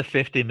got the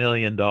 $50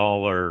 million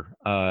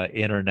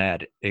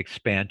internet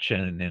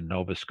expansion in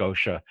Nova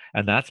Scotia,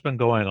 and that's been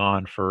going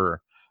on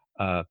for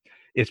uh,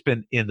 it's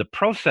been in the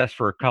process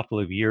for a couple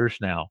of years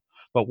now.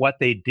 But what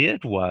they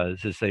did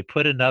was is they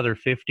put another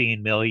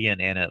 15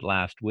 million in it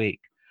last week,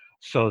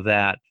 so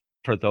that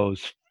for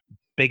those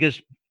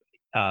biggest,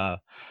 uh,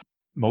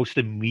 most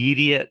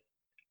immediate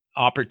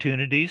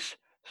opportunities.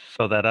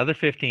 So that other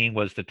 15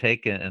 was to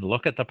take and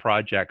look at the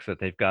projects that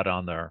they've got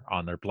on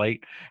their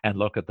plate and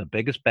look at the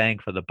biggest bang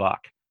for the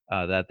buck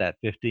that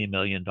 $15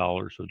 million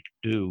would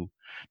do.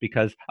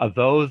 Because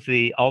although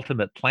the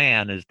ultimate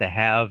plan is to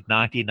have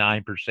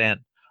 99%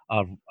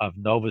 of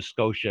Nova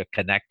Scotia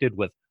connected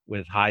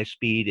with high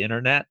speed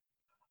internet,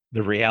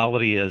 the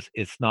reality is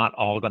it's not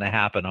all going to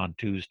happen on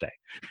Tuesday.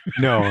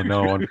 No,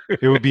 no,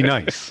 it would be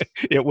nice,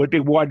 It would be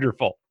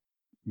wonderful,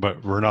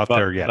 but we're not but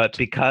there but yet.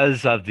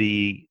 because of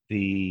the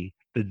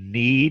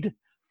need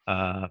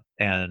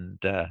and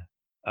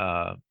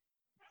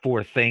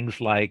for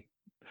things like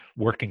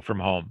working from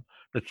home,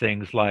 for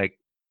things like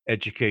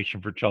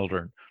education for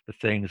children, for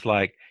things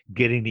like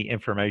getting the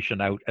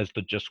information out as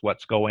to just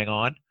what's going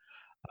on,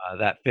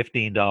 that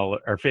 $15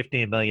 or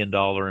 $15 million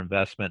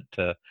investment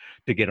to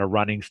get a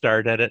running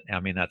start at it. I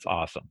mean, that's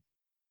awesome.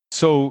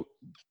 So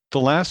the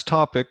last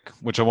topic,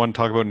 which I want to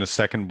talk about in a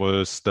second,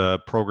 was the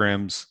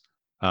programs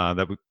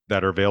that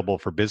are available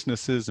for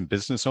businesses and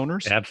business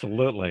owners.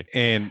 Absolutely.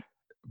 And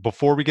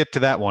before we get to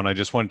that one, I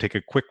just want to take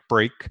a quick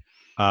break,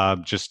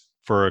 just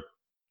for a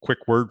quick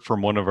word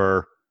from one of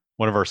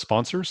our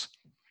sponsors,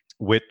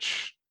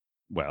 which,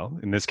 well,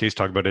 in this case,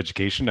 talk about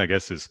education, I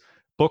guess, is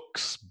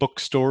books,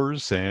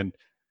 bookstores, and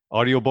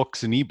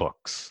audiobooks and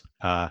ebooks.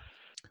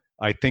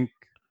 I think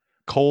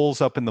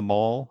Coles up in the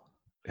mall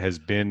has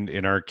been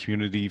in our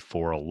community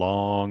for a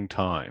long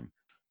time.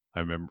 I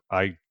remember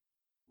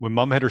when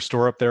Mom had her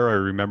store up there. I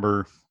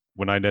remember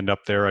when I'd end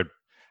up there,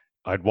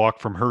 I'd walk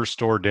from her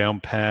store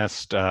down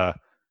past the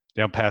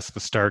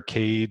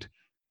Starcade,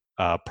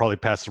 probably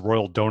past the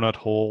Royal Donut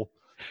Hole.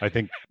 I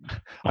think Oh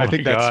I my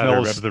think that God, I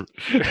smells. remember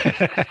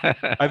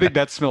I the. think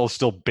that smell is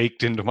still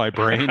baked into my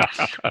brain.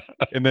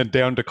 And then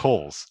down to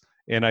Coles.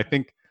 And I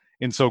think,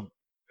 and so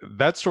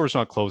that store's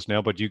not closed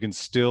now, but you can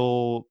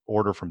still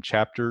order from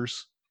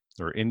Chapters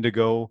or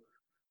Indigo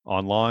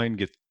online,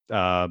 get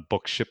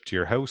books shipped to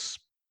your house,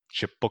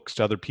 ship books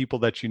to other people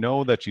that you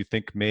know that you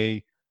think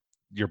may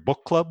your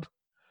book club.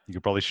 You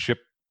could probably ship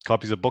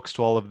copies of books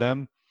to all of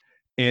them.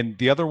 And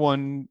the other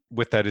one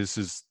with that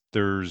is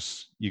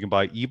there's you can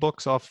buy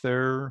ebooks off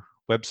their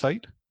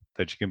website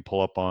that you can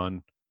pull up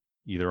on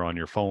either on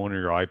your phone or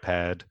your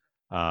iPad.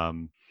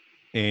 Um,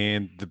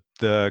 and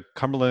the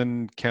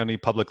Cumberland County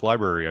Public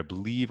Library, I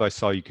believe I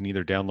saw you can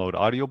either download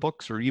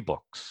audiobooks or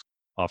ebooks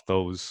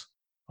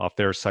off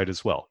their site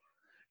as well.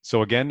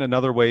 So again,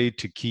 another way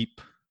to keep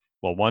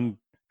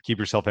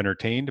yourself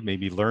entertained,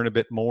 maybe learn a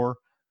bit more.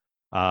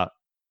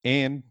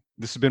 And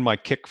this has been my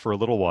kick for a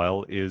little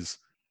while, is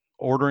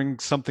ordering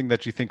something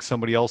that you think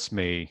somebody else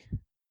may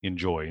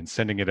enjoy and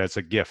sending it as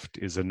a gift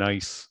is a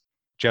nice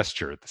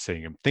gesture.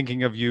 Saying, I'm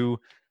thinking of you.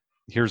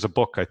 Here's a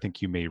book I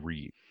think you may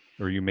read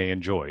or you may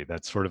enjoy.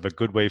 That's sort of a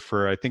good way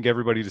for, I think,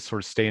 everybody to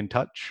sort of stay in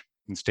touch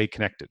and stay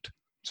connected.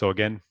 So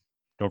again,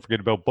 don't forget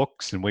about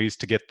books and ways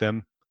to get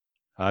them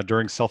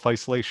during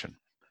self-isolation.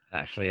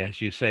 Actually, as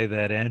you say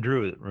that,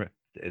 Andrew,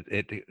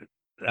 it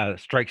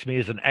strikes me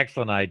as an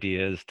excellent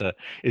idea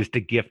is to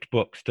gift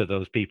books to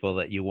those people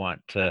that you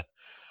want uh,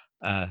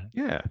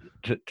 Yeah.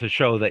 to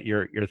show that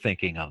you're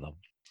thinking of them.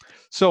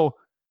 So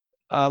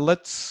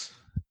let's,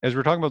 as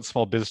we're talking about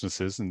small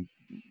businesses, and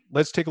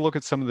let's take a look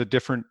at some of the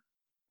different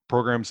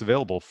programs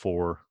available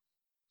for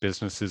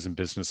businesses and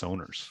business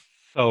owners.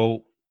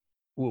 So,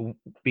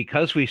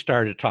 because we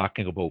started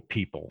talking about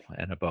people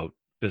and about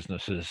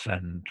businesses,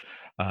 and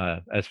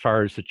as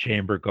far as the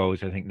chamber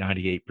goes, I think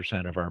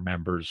 98% of our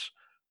members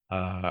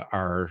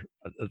are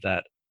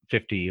that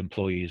 50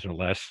 employees or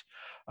less.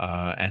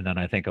 And then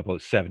I think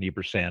about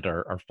 70%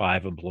 are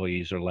 5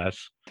 employees or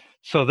less.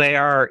 So they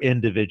are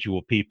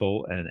individual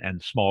people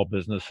and small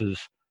businesses.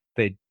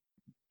 They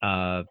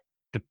uh,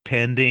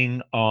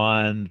 depending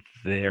on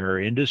their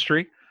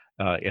industry,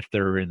 if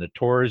they're in the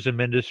tourism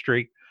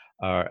industry,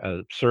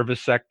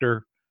 service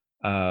sector,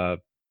 uh,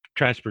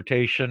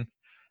 transportation,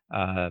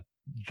 uh,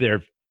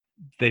 they're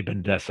they've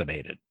been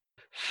decimated.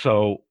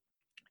 So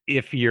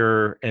if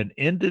you're an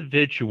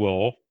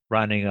individual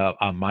running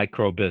a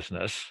micro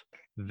business,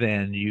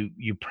 then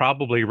you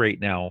probably right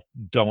now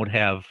don't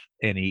have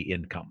any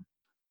income.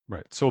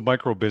 Right. So a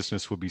micro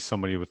business would be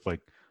somebody with like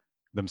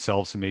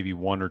themselves and maybe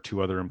one or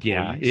two other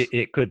Yeah, employees.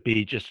 it could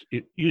be just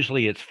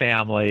usually it's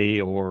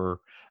family or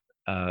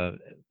uh,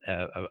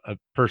 a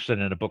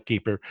person and a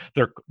bookkeeper.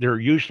 They're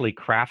usually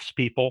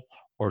craftspeople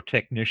or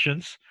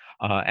technicians,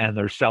 and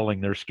they're selling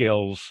their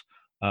skills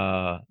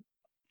uh,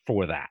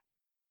 for that.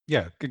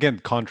 Yeah. Again,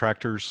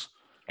 contractors,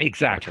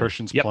 Exactly.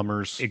 electricians, Yep.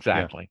 plumbers. Yeah.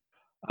 Exactly.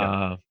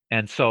 Yeah.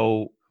 And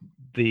so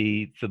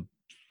the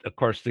of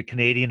course the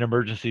Canadian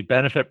Emergency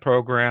Benefit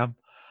Program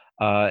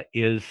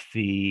is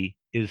the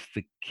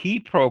key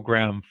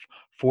program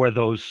for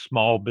those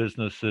small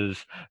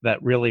businesses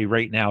that really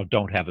right now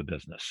don't have a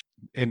business.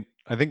 And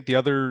I think the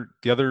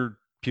other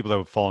people that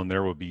would fall in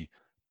there would be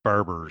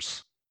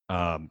barbers,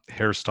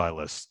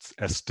 hairstylists,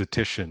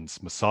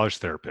 estheticians, massage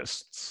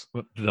therapists.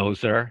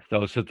 Those are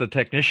the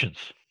technicians.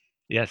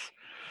 Yes.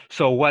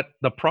 So what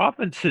the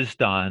province has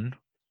done,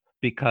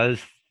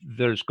 because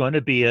there's going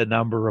to be a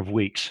number of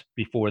weeks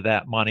before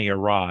that money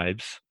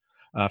arrives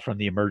from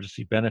the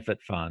Emergency Benefit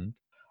Fund,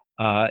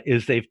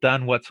 is they've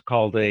done what's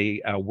called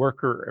a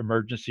worker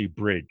emergency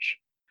bridge.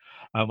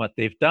 What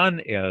they've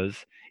done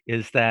is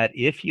that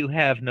if you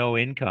have no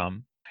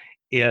income,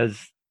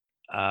 is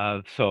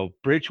so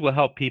bridge will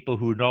help people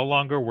who are no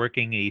longer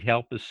working need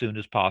help as soon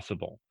as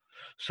possible.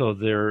 So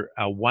they're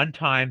a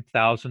one-time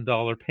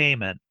 $1,000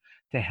 payment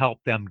to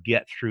help them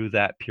get through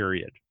that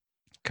period.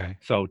 Okay.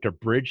 So to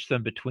bridge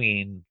them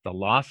between the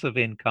loss of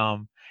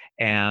income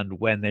and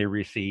when they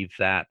receive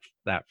that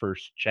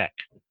first check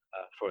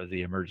for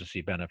the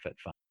emergency benefit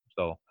fund.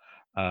 So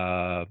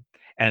uh,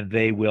 and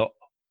they will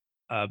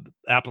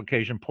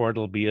application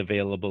portal be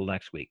available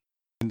next week.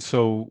 And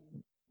so,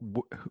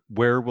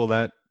 where will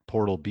that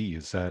portal be?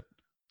 Is that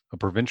a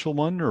provincial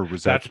one, or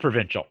was that That's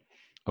provincial.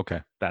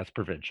 okay? That's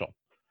provincial.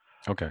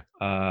 Okay.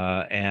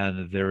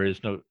 And there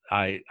is no,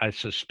 I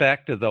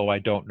suspect, though I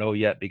don't know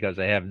yet because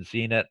I haven't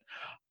seen it,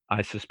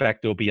 I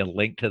suspect there'll be a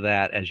link to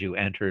that as you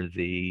enter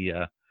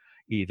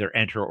either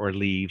enter or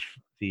leave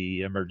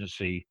the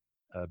emergency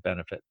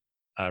benefit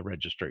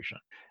registration.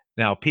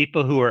 Now,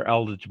 people who are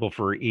eligible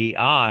for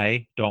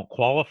EI don't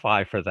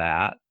qualify for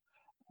that,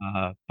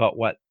 but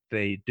what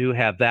they do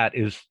have that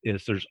is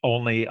there's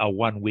only a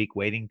 1 week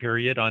waiting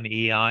period on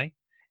EI,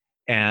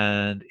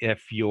 and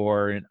if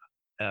you're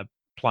uh,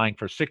 applying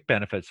for sick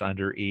benefits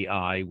under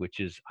EI, which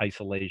is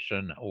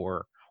isolation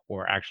or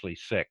actually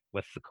sick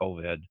with the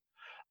COVID,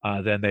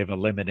 then they've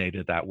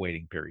eliminated that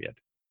waiting period.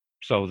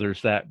 So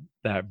there's that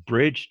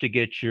bridge to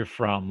get you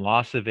from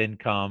loss of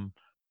income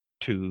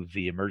to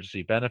the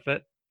emergency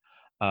benefit,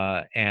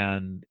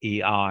 and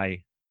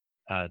EI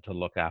to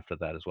look after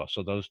that as well.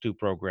 So those two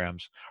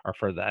programs are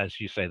for the, as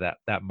you say,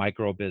 that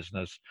micro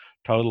business,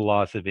 total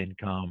loss of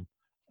income,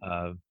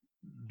 uh,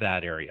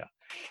 that area.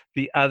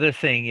 The other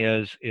thing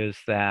is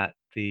that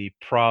the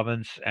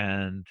province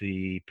and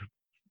the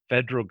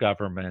federal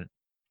government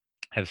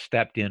have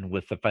stepped in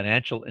with the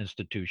financial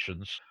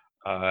institutions,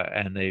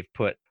 and they've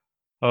put,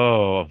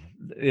 oh,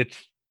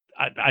 it's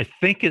I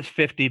think it's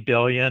 50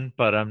 billion,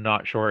 but I'm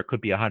not sure. It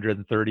could be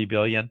 130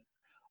 billion.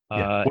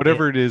 Yeah. Uh, it,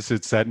 Whatever it is,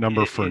 it's that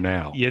number for it,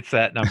 now. it's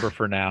that number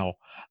for now,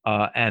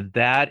 and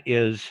that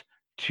is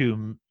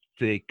to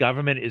the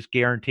government is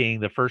guaranteeing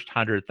the first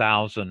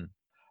 100,000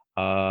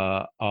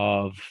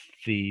 of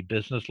the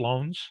business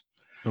loans.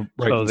 Right.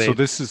 So And so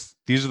they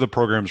these are the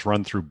programs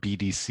run through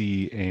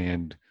BDC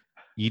and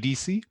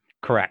EDC.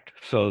 correct.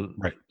 So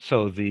Right.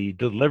 so the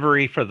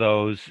delivery for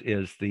those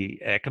is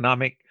the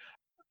economic.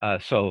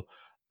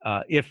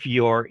 If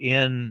you're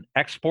in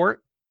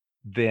export,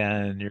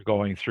 then you're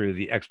going through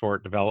the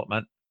export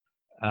development,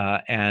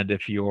 and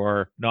if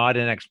you're not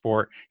in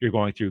export, you're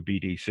going through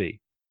BDC.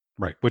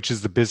 Right. Which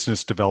is the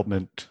Business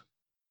Development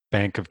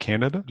Bank of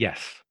Canada.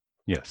 Yes.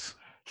 Yes.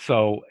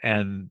 So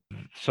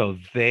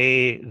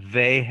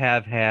they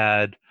have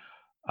had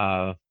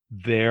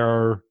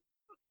their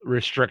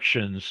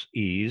restrictions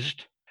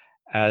eased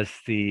as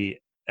the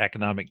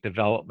Economic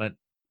Development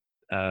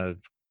uh,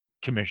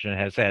 Commission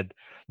has had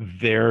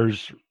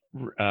theirs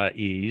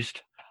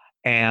eased,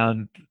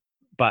 and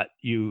but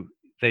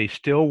they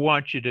still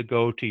want you to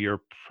go to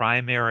your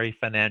primary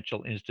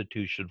financial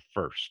institution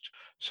first.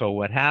 So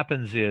what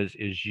happens is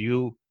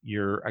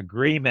your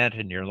agreement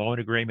and your loan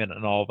agreement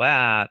and all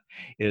that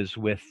is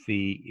with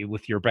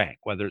your bank,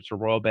 whether it's a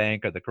Royal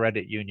Bank or the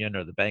credit union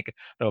or the Bank of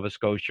Nova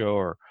Scotia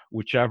or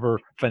whichever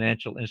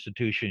financial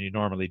institution you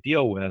normally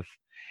deal with,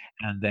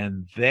 and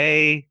then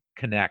they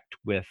connect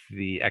with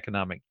the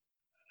economic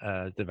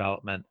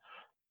development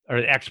or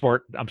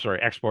export, I'm sorry,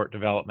 export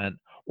development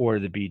or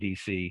the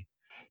BDC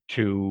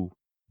to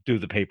do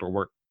the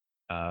paperwork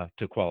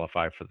to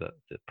qualify for the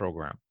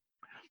program.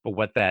 But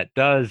what that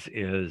does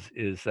is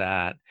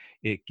that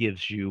it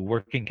gives you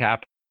working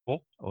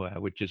capital,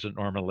 which isn't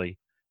normally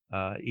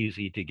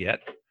easy to get.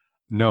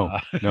 No, Uh,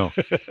 no.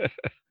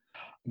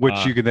 Which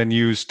uh, you can then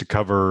use to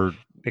cover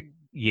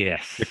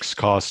yes, fixed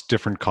costs,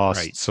 different right,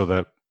 costs, so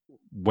that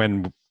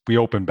when we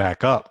open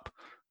back up,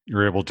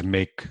 you're able to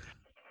make those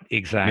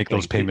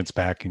exactly. payments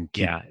back and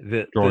keep Yeah,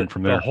 the growing the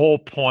from the there. whole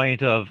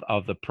point of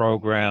the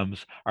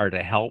programs are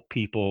to help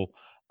people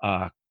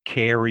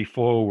carry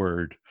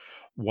forward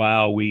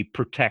while we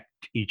protect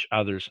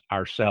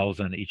ourselves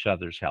and each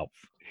other's health.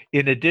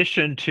 In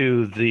addition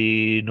to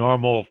the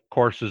normal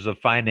courses of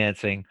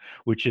financing,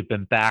 which have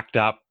been backed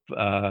up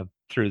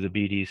through the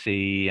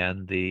BDC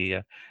and the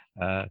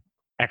uh,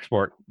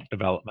 export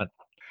development,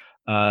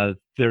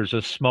 There's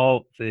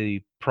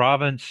the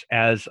province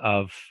as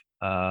of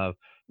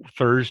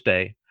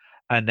Thursday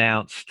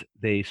announced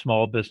the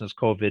Small Business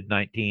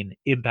COVID-19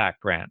 Impact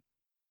Grant.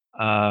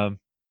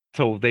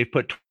 So they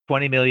put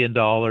 $20 million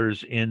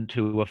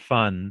into a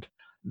fund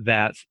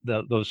that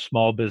those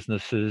small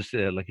businesses,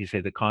 like you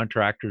say, the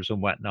contractors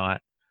and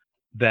whatnot,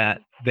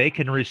 that they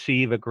can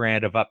receive a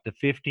grant of up to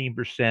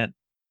 15%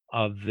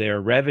 of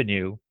their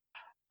revenue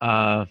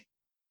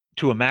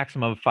to a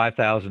maximum of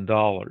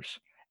 $5,000.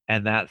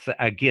 And that's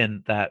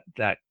again that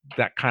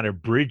kind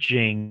of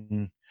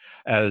bridging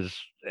as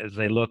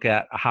they look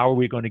at how are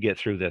we going to get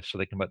through this so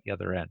they come out the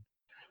other end.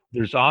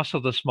 There's also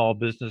the small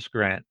business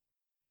grant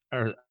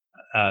or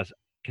uh,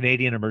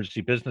 Canadian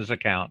Emergency Business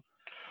Account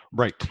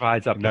Right.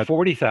 provides up And to that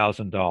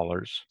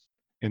 $40,000,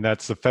 and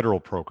that's the federal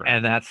program.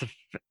 and that's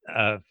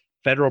a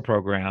federal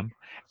program,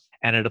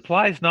 and it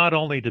applies not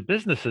only to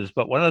businesses,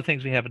 but one of the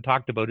things we haven't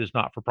talked about is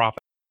not for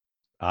profit.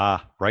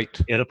 Ah, right.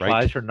 It Right.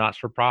 applies for not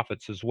for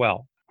profits as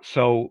well.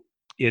 So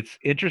it's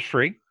interest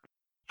free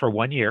for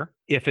 1 year.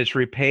 If it's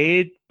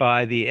repaid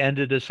by the end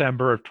of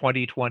December of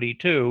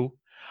 2022,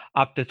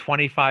 up to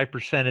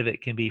 25% of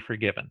it can be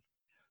forgiven.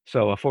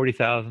 So a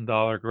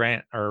 $40,000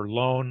 grant or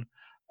loan,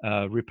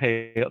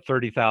 repay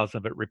 30,000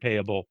 of it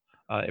repayable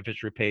if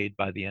it's repaid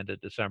by the end of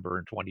December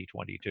in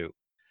 2022.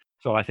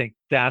 So I think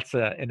that's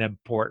an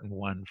important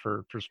one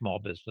for small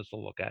business to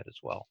look at as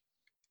well.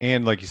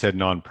 And like you said,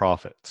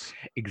 nonprofits.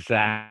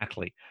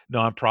 Exactly.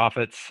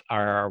 Nonprofits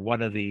are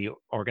one of the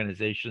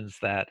organizations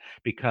that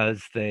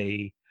because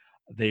they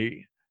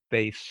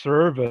they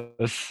serve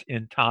us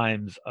in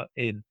times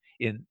in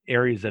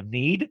areas of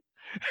need,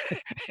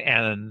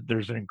 and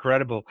there's an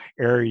incredible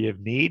area of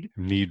need.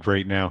 Need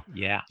right now.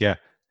 Yeah. Yeah.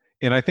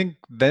 And I think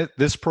that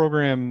this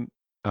program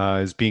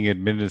is being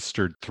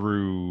administered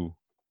through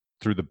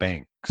the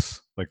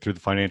banks, like through the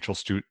financial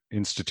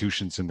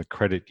institutions and the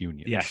credit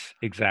unions. Yes,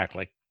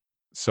 exactly.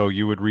 So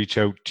you would reach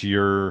out to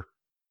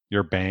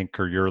your bank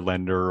or your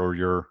lender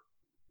or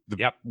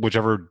Yep.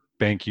 whichever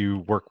bank you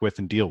work with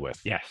and deal with.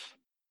 Yes.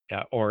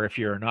 Yeah. Or if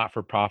you're a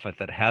not-for-profit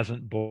that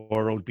hasn't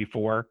borrowed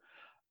before,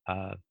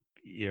 uh,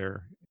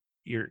 your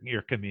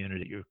your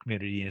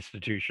community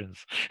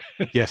institutions.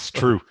 Yes,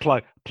 true.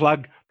 plug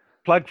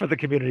for the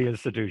community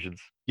institutions.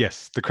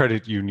 Yes, the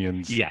credit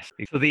unions. Yes.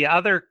 So the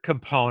other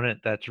component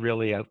that's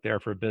really out there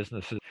for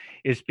businesses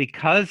is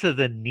because of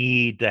the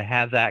need to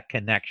have that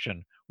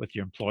connection with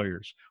your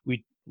employers,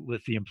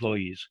 with the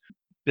employees.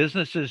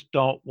 Businesses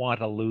don't want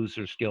to lose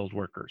their skilled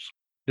workers.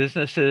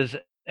 Businesses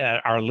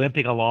are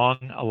limping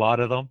along, a lot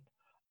of them.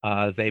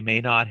 They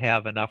may not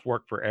have enough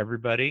work for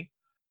everybody,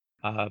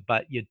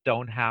 but you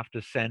don't have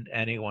to send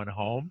anyone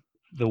home.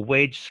 The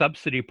wage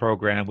subsidy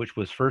program, which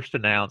was first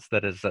announced,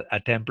 that is a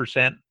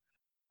 10%.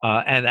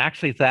 And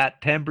actually,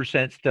 that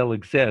 10% still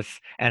exists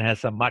and has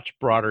some much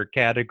broader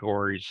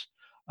categories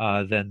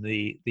than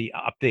the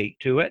update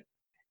to it.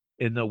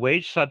 In the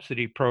wage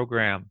subsidy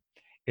program,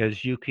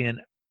 is you can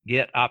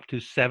get up to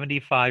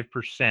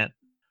 75%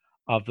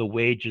 of the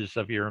wages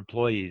of your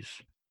employees.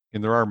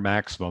 And there are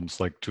maximums,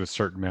 like to a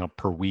certain amount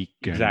per week.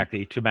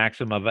 Exactly, to a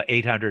maximum of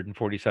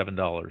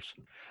 $847.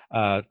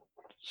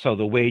 So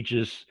the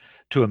wages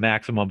to a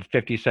maximum of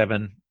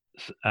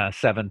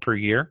 57.7 per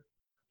year.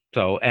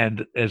 So,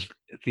 and as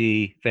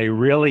they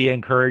really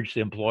encourage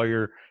the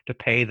employer to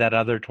pay that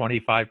other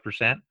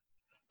 25%.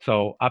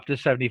 So up to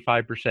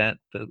 75%,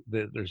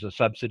 there's a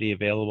subsidy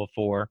available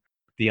for.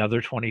 The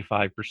other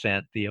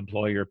 25%, the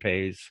employer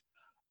pays,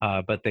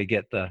 but they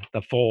get the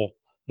full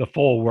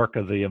work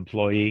of the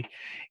employee.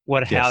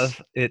 What Yes.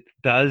 it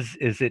does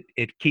is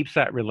it keeps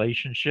that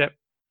relationship.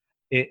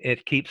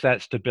 It keeps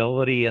that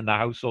stability in the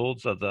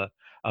households of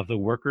the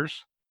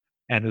workers.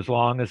 And as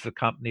long as the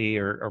company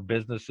or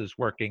business is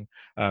working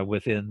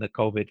within the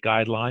COVID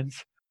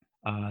guidelines,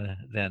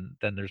 then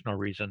there's no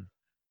reason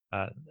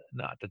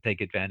not to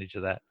take advantage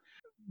of that.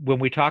 When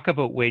we talk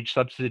about wage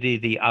subsidy,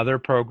 the other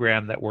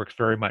program that works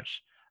very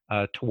much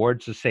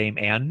towards the same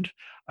end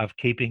of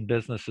keeping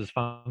businesses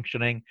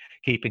functioning,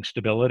 keeping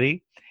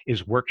stability,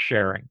 is work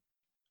sharing.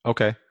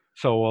 Okay.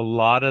 So a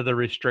lot of the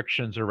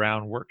restrictions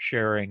around work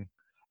sharing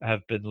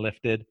have been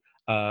lifted,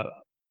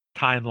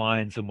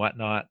 timelines and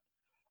whatnot.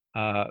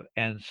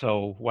 And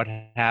so what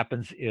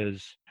happens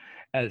is,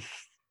 as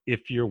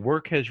if your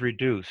work has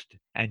reduced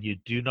and you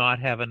do not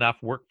have enough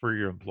work for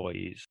your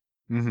employees,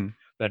 Mm-hmm.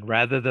 then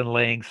rather than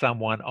laying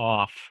someone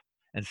off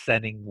and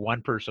sending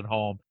one person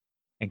home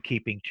and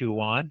keeping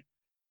two on,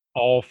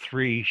 all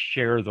three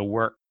share the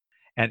work,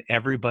 and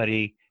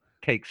everybody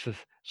takes this.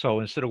 So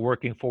instead of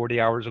working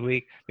 40 hours a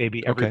week,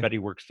 maybe Okay. everybody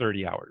works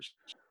 30 hours.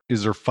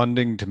 Is there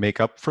funding to make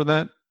up for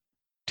that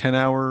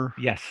 10-hour?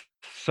 Yes.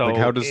 Like,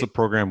 how So does the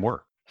program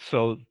work?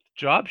 so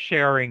job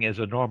sharing is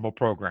a normal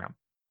program.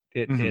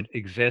 Mm-hmm. It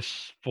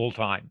exists full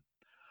time.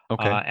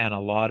 Okay. And a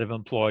lot of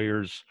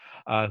employers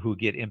who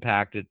get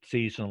impacted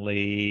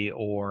seasonally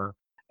or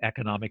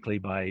economically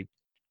by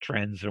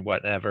trends or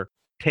whatever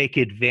take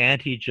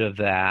advantage of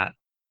that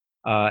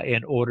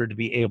in order to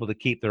be able to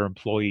keep their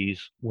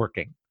employees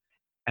working.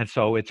 And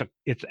so it's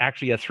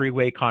actually a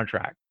three-way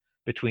contract.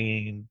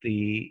 between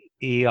the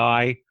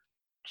EI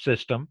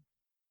system,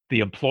 the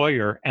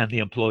employer, and the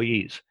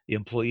employees. The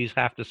employees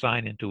have to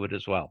sign into it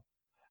as well.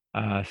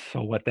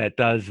 So what that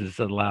does is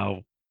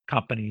allow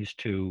companies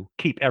to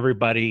keep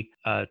everybody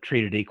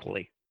treated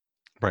equally.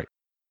 Right.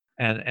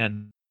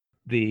 And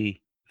the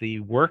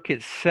work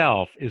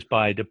itself is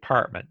by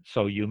department.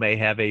 So you may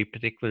have a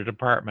particular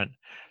department.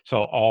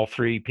 So all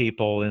 3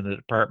 people in the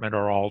department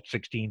or all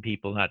 16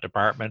 people in that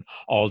department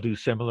all do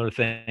similar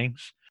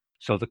things.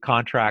 So the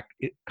contract,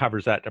 it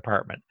covers that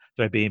department.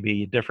 So it may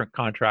be a different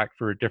contract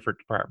for a different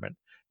department.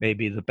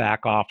 Maybe the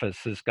back office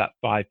has got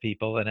 5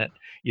 people in it.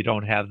 You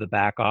don't have the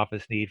back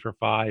office need for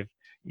 5.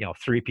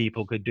 3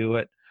 people could do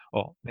it.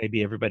 Well,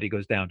 maybe everybody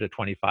goes down to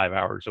 25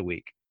 hours a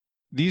week.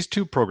 These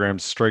 2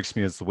 programs strikes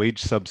me as the wage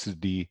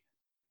subsidy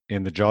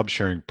and the job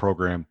sharing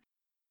program.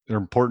 They're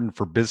important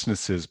for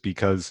businesses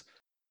because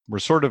we're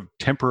sort of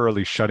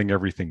temporarily shutting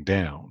everything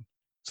down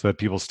so that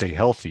people stay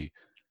healthy.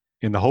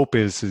 And the hope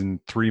is in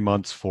 3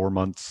 months, 4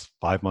 months,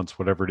 5 months,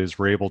 whatever it is,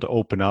 we're able to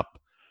open up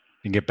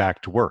and get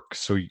back to work.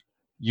 So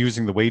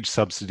using the wage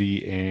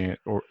subsidy and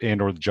or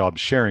the job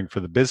sharing for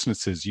the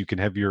businesses, you can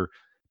have your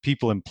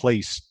people in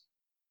place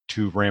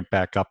to ramp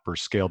back up or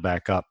scale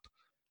back up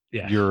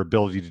your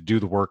ability to do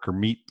the work or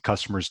meet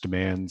customers'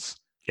 demands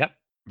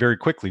very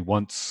quickly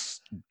once.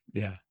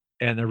 Yeah.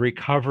 And the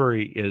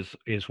recovery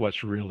is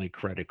what's really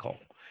critical,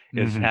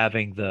 is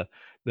having the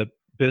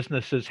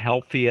businesses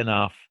healthy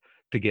enough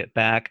to get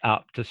back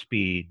up to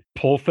speed,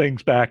 pull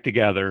things back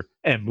together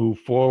and move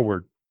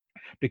forward.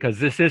 Because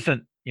this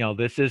isn't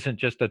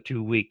just a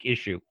 2-week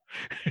issue.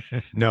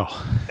 No,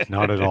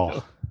 not at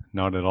all.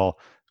 Not at all.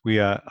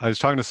 I was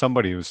talking to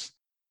somebody we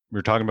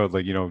were talking about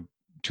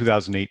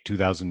 2008,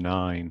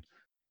 2009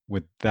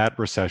 with that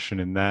recession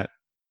and that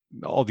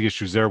all the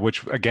issues there,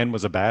 which again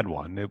was a bad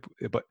one.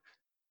 But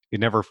it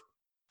never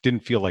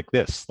didn't feel like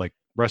this. Like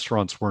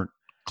restaurants weren't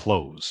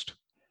closed.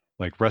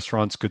 Like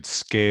restaurants could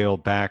scale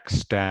back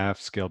staff,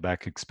 scale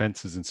back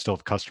expenses, and still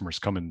have customers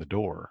come in the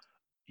door.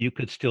 You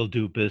could still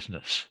do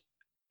business.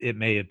 It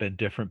may have been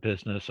different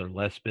business or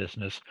less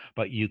business,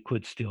 but you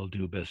could still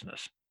do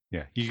business.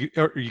 Yeah, you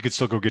could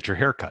still go get your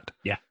hair cut.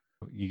 Yeah,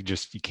 you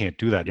can't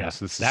do that now.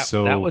 So this is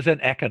that was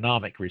an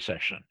economic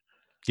recession.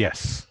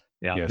 Yes.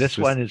 Yeah, yes, this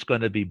one is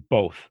going to be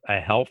both a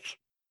health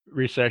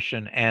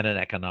recession and an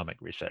economic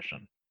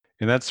recession.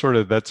 And that's one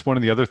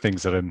of the other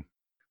things that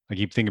I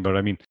keep thinking about.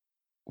 I mean,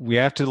 we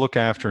have to look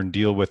after and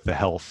deal with the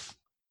health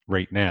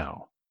right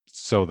now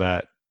so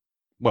that,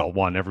 well,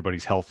 one,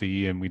 everybody's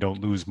healthy and we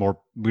don't lose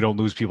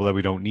people that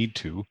we don't need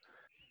to,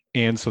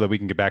 and so that we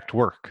can get back to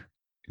work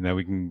and that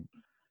we can,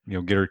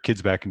 get our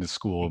kids back into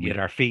school and get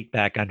our feet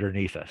back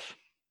underneath us.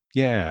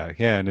 Yeah.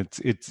 And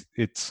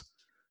it's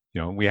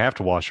we have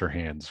to wash our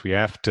hands. We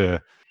have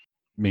to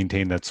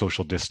maintain that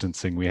social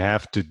distancing. We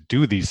have to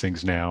do these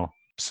things now.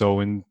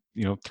 So in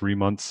 3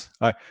 months,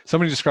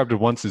 somebody described it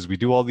once as we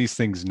do all these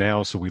things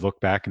now, so we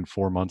look back in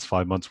 4 months,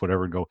 5 months,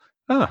 whatever, and go,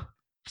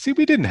 see,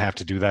 we didn't have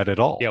to do that at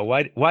all. Yeah,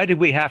 why did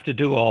we have to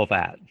do all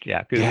that?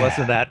 Yeah, because it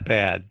wasn't that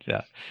bad.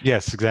 Yeah.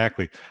 Yes,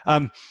 exactly.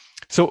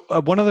 So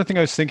one other thing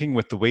I was thinking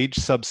with the wage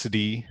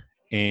subsidy,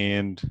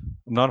 and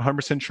I'm not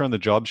 100% sure on the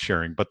job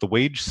sharing, but the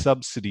wage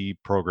subsidy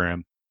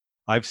program,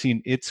 I've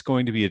seen it's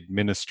going to be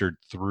administered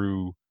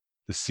through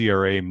the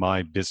CRA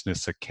My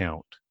Business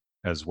account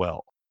as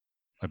well.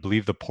 I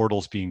believe the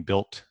portal's being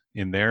built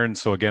in there. And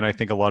so again, I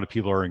think a lot of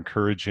people are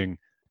encouraging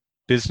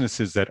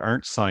businesses that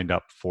aren't signed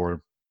up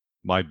for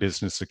My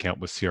Business account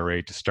with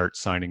CRA to start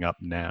signing up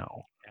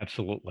now.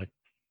 Absolutely.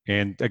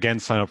 And again,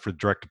 sign up for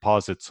direct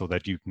deposit so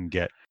that you can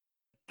get.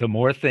 The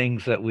more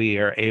things that we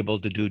are able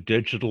to do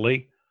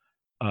digitally,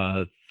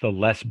 the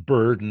less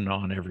burden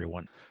on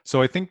everyone.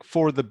 So I think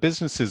for the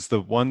businesses, the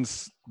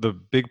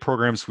big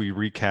programs we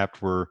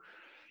recapped were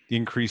the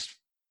increased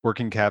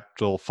working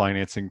capital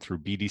financing through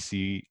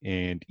BDC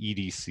and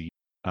EDC.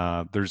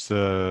 There's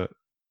the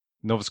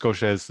Nova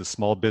Scotia has the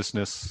small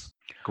business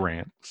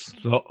grants.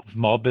 So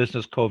small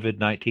business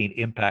COVID-19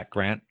 impact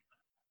grant.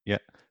 Yeah.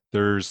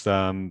 There's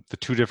the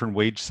 2 different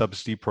wage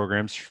subsidy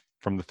programs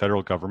from the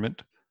federal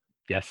government.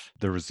 Yes.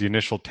 There was the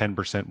initial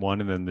 10%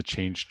 one and then the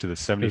change to the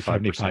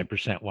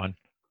 75% one.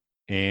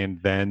 And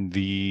then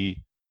the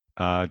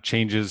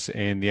changes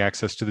and the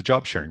access to the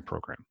job sharing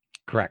program.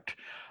 Correct.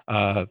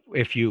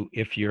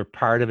 If you're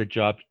part of a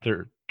job,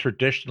 there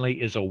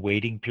traditionally is a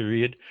waiting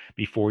period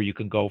before you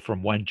can go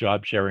from one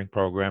job sharing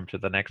program to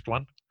the next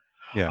one.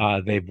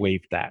 Yeah. They've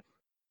waived that.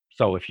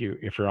 So if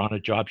you're on a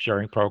job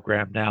sharing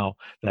program now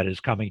that is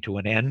coming to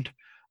an end,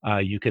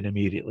 you can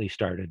immediately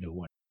start a new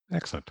one.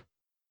 Excellent.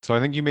 So I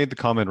think you made the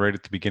comment right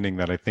at the beginning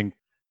that I think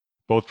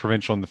both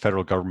provincial and the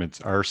federal governments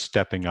are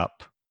stepping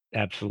up.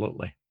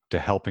 Absolutely. To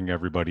helping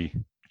everybody.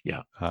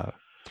 Yeah.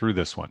 Through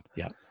this one.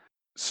 Yeah.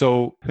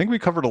 So I think we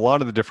covered a lot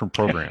of the different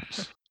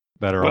programs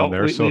that are on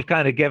there. So we've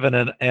kind of given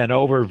an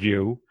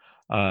overview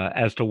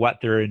as to what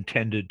they're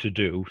intended to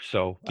do.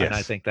 So, yes. And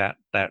I think that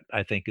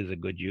I think is a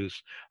good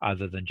use,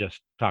 other than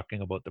just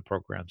talking about the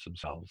programs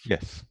themselves.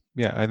 Yes.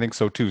 Yeah, I think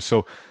so too.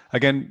 So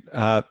again,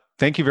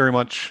 thank you very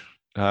much,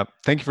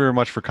 Thank you very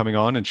much for coming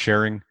on and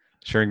sharing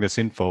this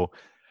info.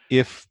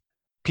 If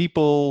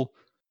people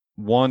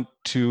want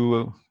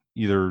to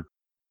either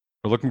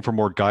are looking for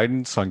more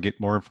guidance on get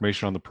more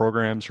information on the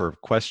programs or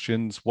have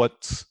questions,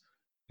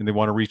 and they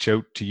want to reach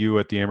out to you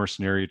at the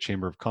Emerson Area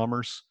Chamber of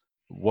Commerce,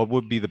 what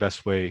would be the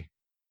best way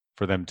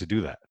for them to do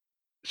that?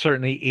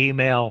 Certainly,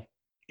 email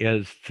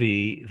is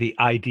the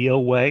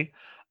ideal way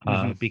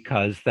Hmm.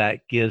 because that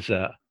gives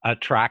a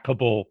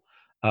trackable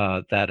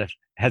that if,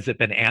 has it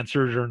been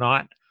answered or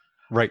not.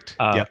 Right.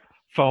 Uh, Yeah.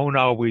 Phone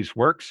always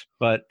works,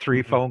 but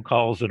three Hmm. phone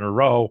calls in a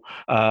row.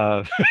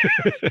 Uh,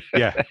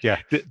 Yeah.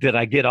 Yeah. did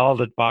I get all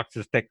the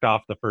boxes ticked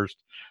off the first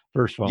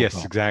phone Yes.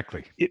 call?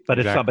 Exactly. But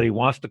if Exactly. somebody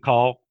wants to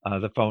call,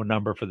 the phone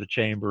number for the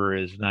chamber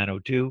is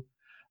 902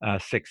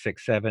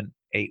 667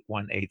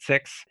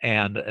 8186.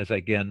 And as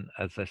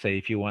I say,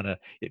 if you want to,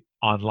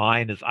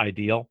 online is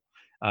ideal.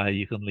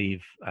 You can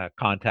leave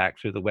contact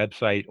through the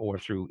website or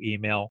through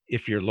email.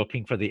 If you're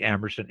looking for the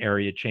Emerson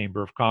Area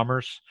Chamber of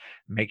Commerce,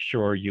 make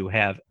sure you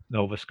have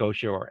Nova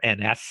Scotia or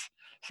NS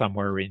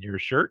somewhere in your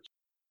shirt.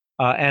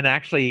 And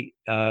actually,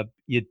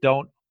 you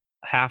don't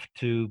have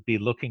to be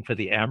looking for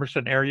the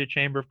Emerson Area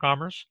Chamber of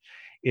Commerce.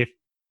 If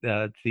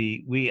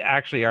the we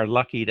actually are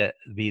lucky to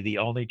be the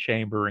only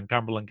chamber in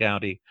Cumberland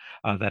County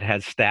that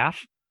has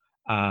staff.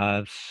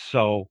 Uh,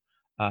 so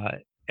uh,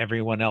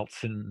 everyone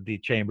else in the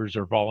chambers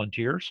are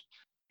volunteers.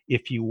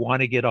 If you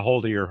want to get a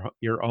hold of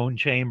your own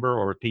chamber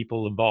or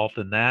people involved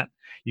in that,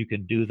 you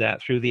can do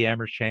that through the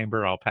Amherst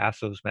Chamber. I'll pass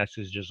those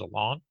messages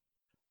along.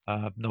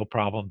 No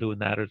problem doing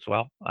that as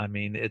well. I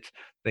mean,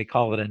 they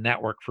call it a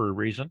network for a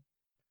reason.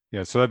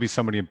 Yeah. So that'd be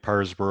somebody in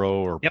Parsboro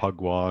or Yep,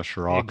 Pugwash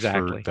or Oxford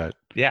exactly. that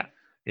Yeah,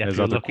 yeah. has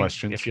other If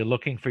questions. you're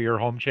looking for your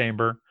home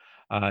chamber,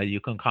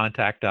 you can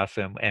contact us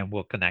and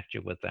we'll connect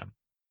you with them.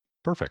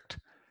 Perfect.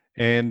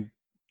 And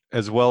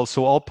as well,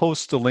 so I'll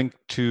post a link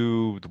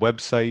to the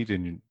website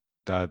and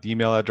the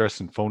email address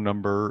and phone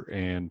number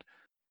and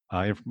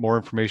more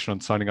information on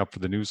signing up for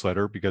the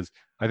newsletter because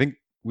I think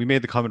we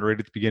made the comment right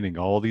at the beginning.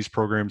 All these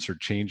programs are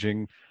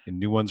changing and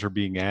new ones are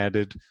being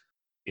added.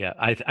 Yeah,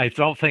 I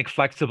don't think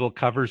flexible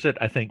covers it.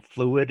 I think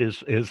fluid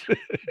is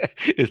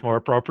is more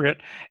appropriate.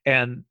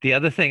 And the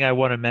other thing I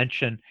want to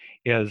mention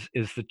is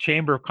the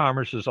Chamber of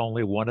Commerce is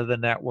only one of the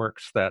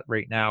networks that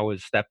right now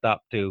is stepped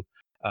up to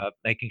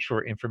making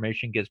sure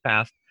information gets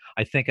passed.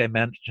 I think I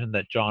mentioned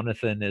that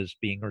Jonathan is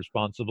being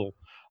responsible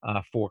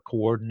for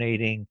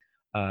coordinating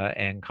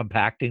and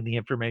compacting the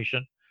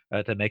information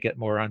to make it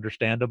more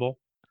understandable.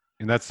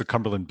 And that's the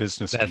Cumberland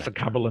Business That's the Connector.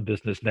 Cumberland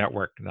Business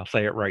Network, and I'll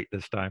say it right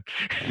this time.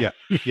 Yeah.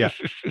 Yeah.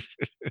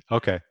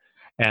 Okay.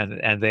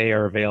 And they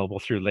are available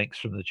through links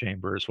from the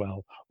chamber as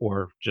well,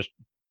 or just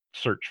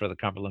search for the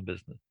Cumberland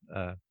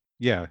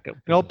Yeah. And Business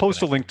Connector.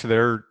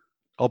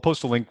 I'll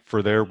post a link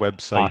for their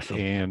website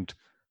Awesome.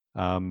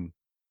 um,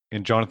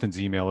 and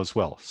Jonathan's email as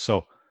well.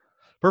 So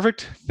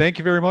perfect. Thank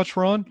you very much,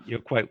 Ron. You're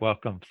quite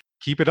welcome.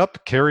 Keep it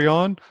up. Carry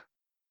on.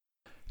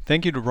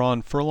 Thank you to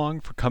Ron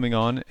Furlong for coming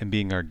on and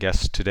being our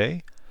guest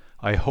today.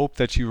 I hope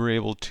that you were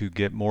able to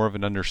get more of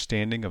an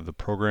understanding of the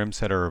programs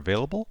that are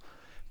available.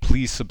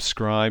 Please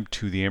subscribe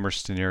to the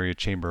Emerson Area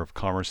Chamber of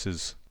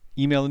Commerce's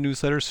email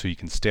newsletter so you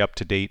can stay up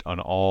to date on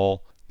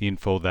all the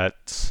info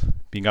that's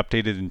being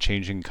updated and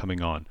changing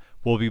coming on.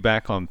 We'll be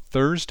back on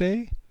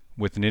Thursday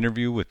with an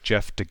interview with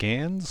Jeff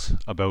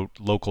DeGans about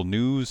local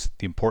news,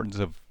 the importance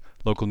of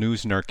local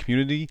news in our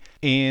community,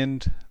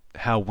 and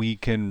how we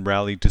can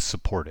rally to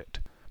support it.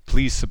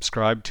 Please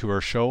subscribe to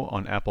our show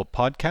on Apple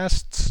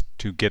Podcasts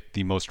to get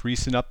the most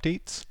recent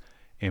updates,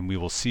 and we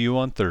will see you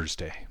on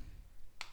Thursday.